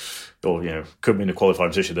 or come in a qualifying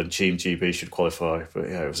position, then Team GB should qualify. But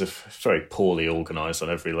yeah, it was very poorly organised on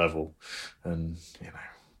every level, and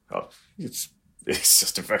it's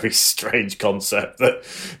just a very strange concept that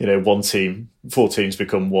four teams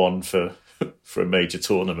become one for a major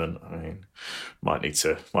tournament. I mean, might need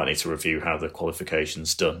to review how the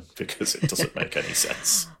qualification's done, because it doesn't make any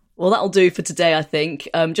sense. Well, that'll do for today, I think.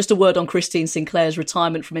 Just a word on Christine Sinclair's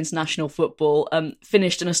retirement from international football.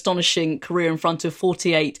 Finished an astonishing career in front of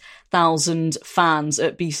 48,000 fans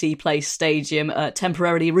at BC Place Stadium,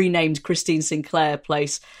 temporarily renamed Christine Sinclair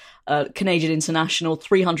Place. Canadian international,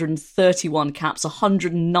 331 caps,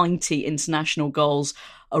 190 international goals,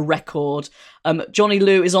 a record. Johnny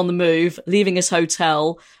Liu is on the move, leaving his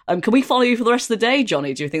hotel. Can we follow you for the rest of the day,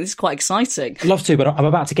 Johnny? Do you think this is quite exciting? I'd love to, but I'm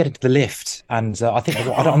about to get into the lift, and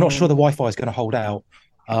I'm not sure the Wi-Fi is going to hold out.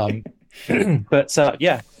 But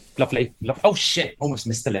yeah, lovely. Oh shit! Almost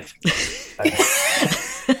missed the lift.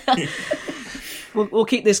 We'll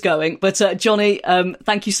keep this going. But Johnny,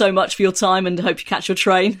 thank you so much for your time, and hope you catch your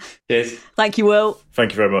train. Cheers. Thank you, Will.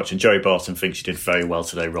 Thank you very much. And Joey Barton thinks you did very well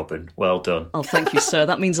today, Robin. Well done. Oh, thank you, sir.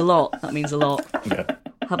 That means a lot. Yeah.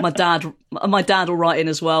 Have my dad will write in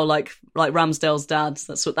as well, like Ramsdale's dad.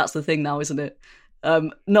 That's the thing now, isn't it?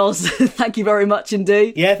 Noz, thank you very much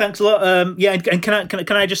indeed. Yeah, thanks a lot. And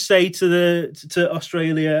can I just say to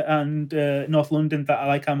Australia and North London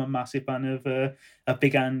that I'm a massive fan of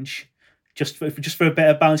Big Ange. just for a bit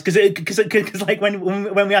of balance. Because like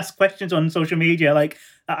when we ask questions on social media, like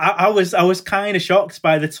I was kind of shocked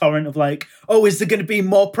by the torrent of like, oh, is there going to be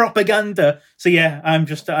more propaganda? So yeah, I'm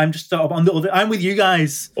just sort of on the other. I'm with you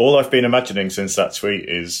guys. All I've been imagining since that tweet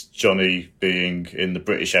is Johnny being in the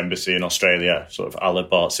British Embassy in Australia, sort of a la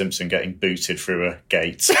Bart Simpson getting booted through a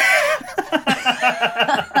gate.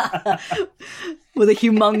 With a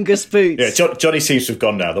humongous boot. Yeah, Johnny seems to have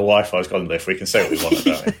gone now. The Wi-Fi's gone lift. We can say what we want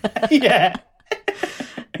about it. Yeah.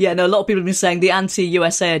 Yeah, no, a lot of people have been saying the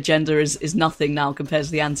anti-USA agenda is nothing now compared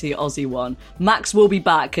to the anti-Aussie one. Max will be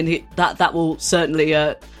back, and that will certainly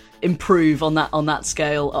improve on that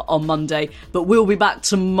scale on Monday. But we'll be back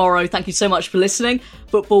tomorrow. Thank you so much for listening.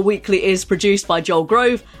 Football Weekly is produced by Joel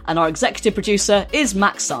Grove, and our executive producer is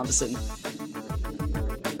Max Sanderson.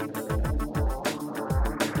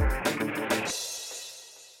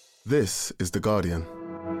 This is The Guardian.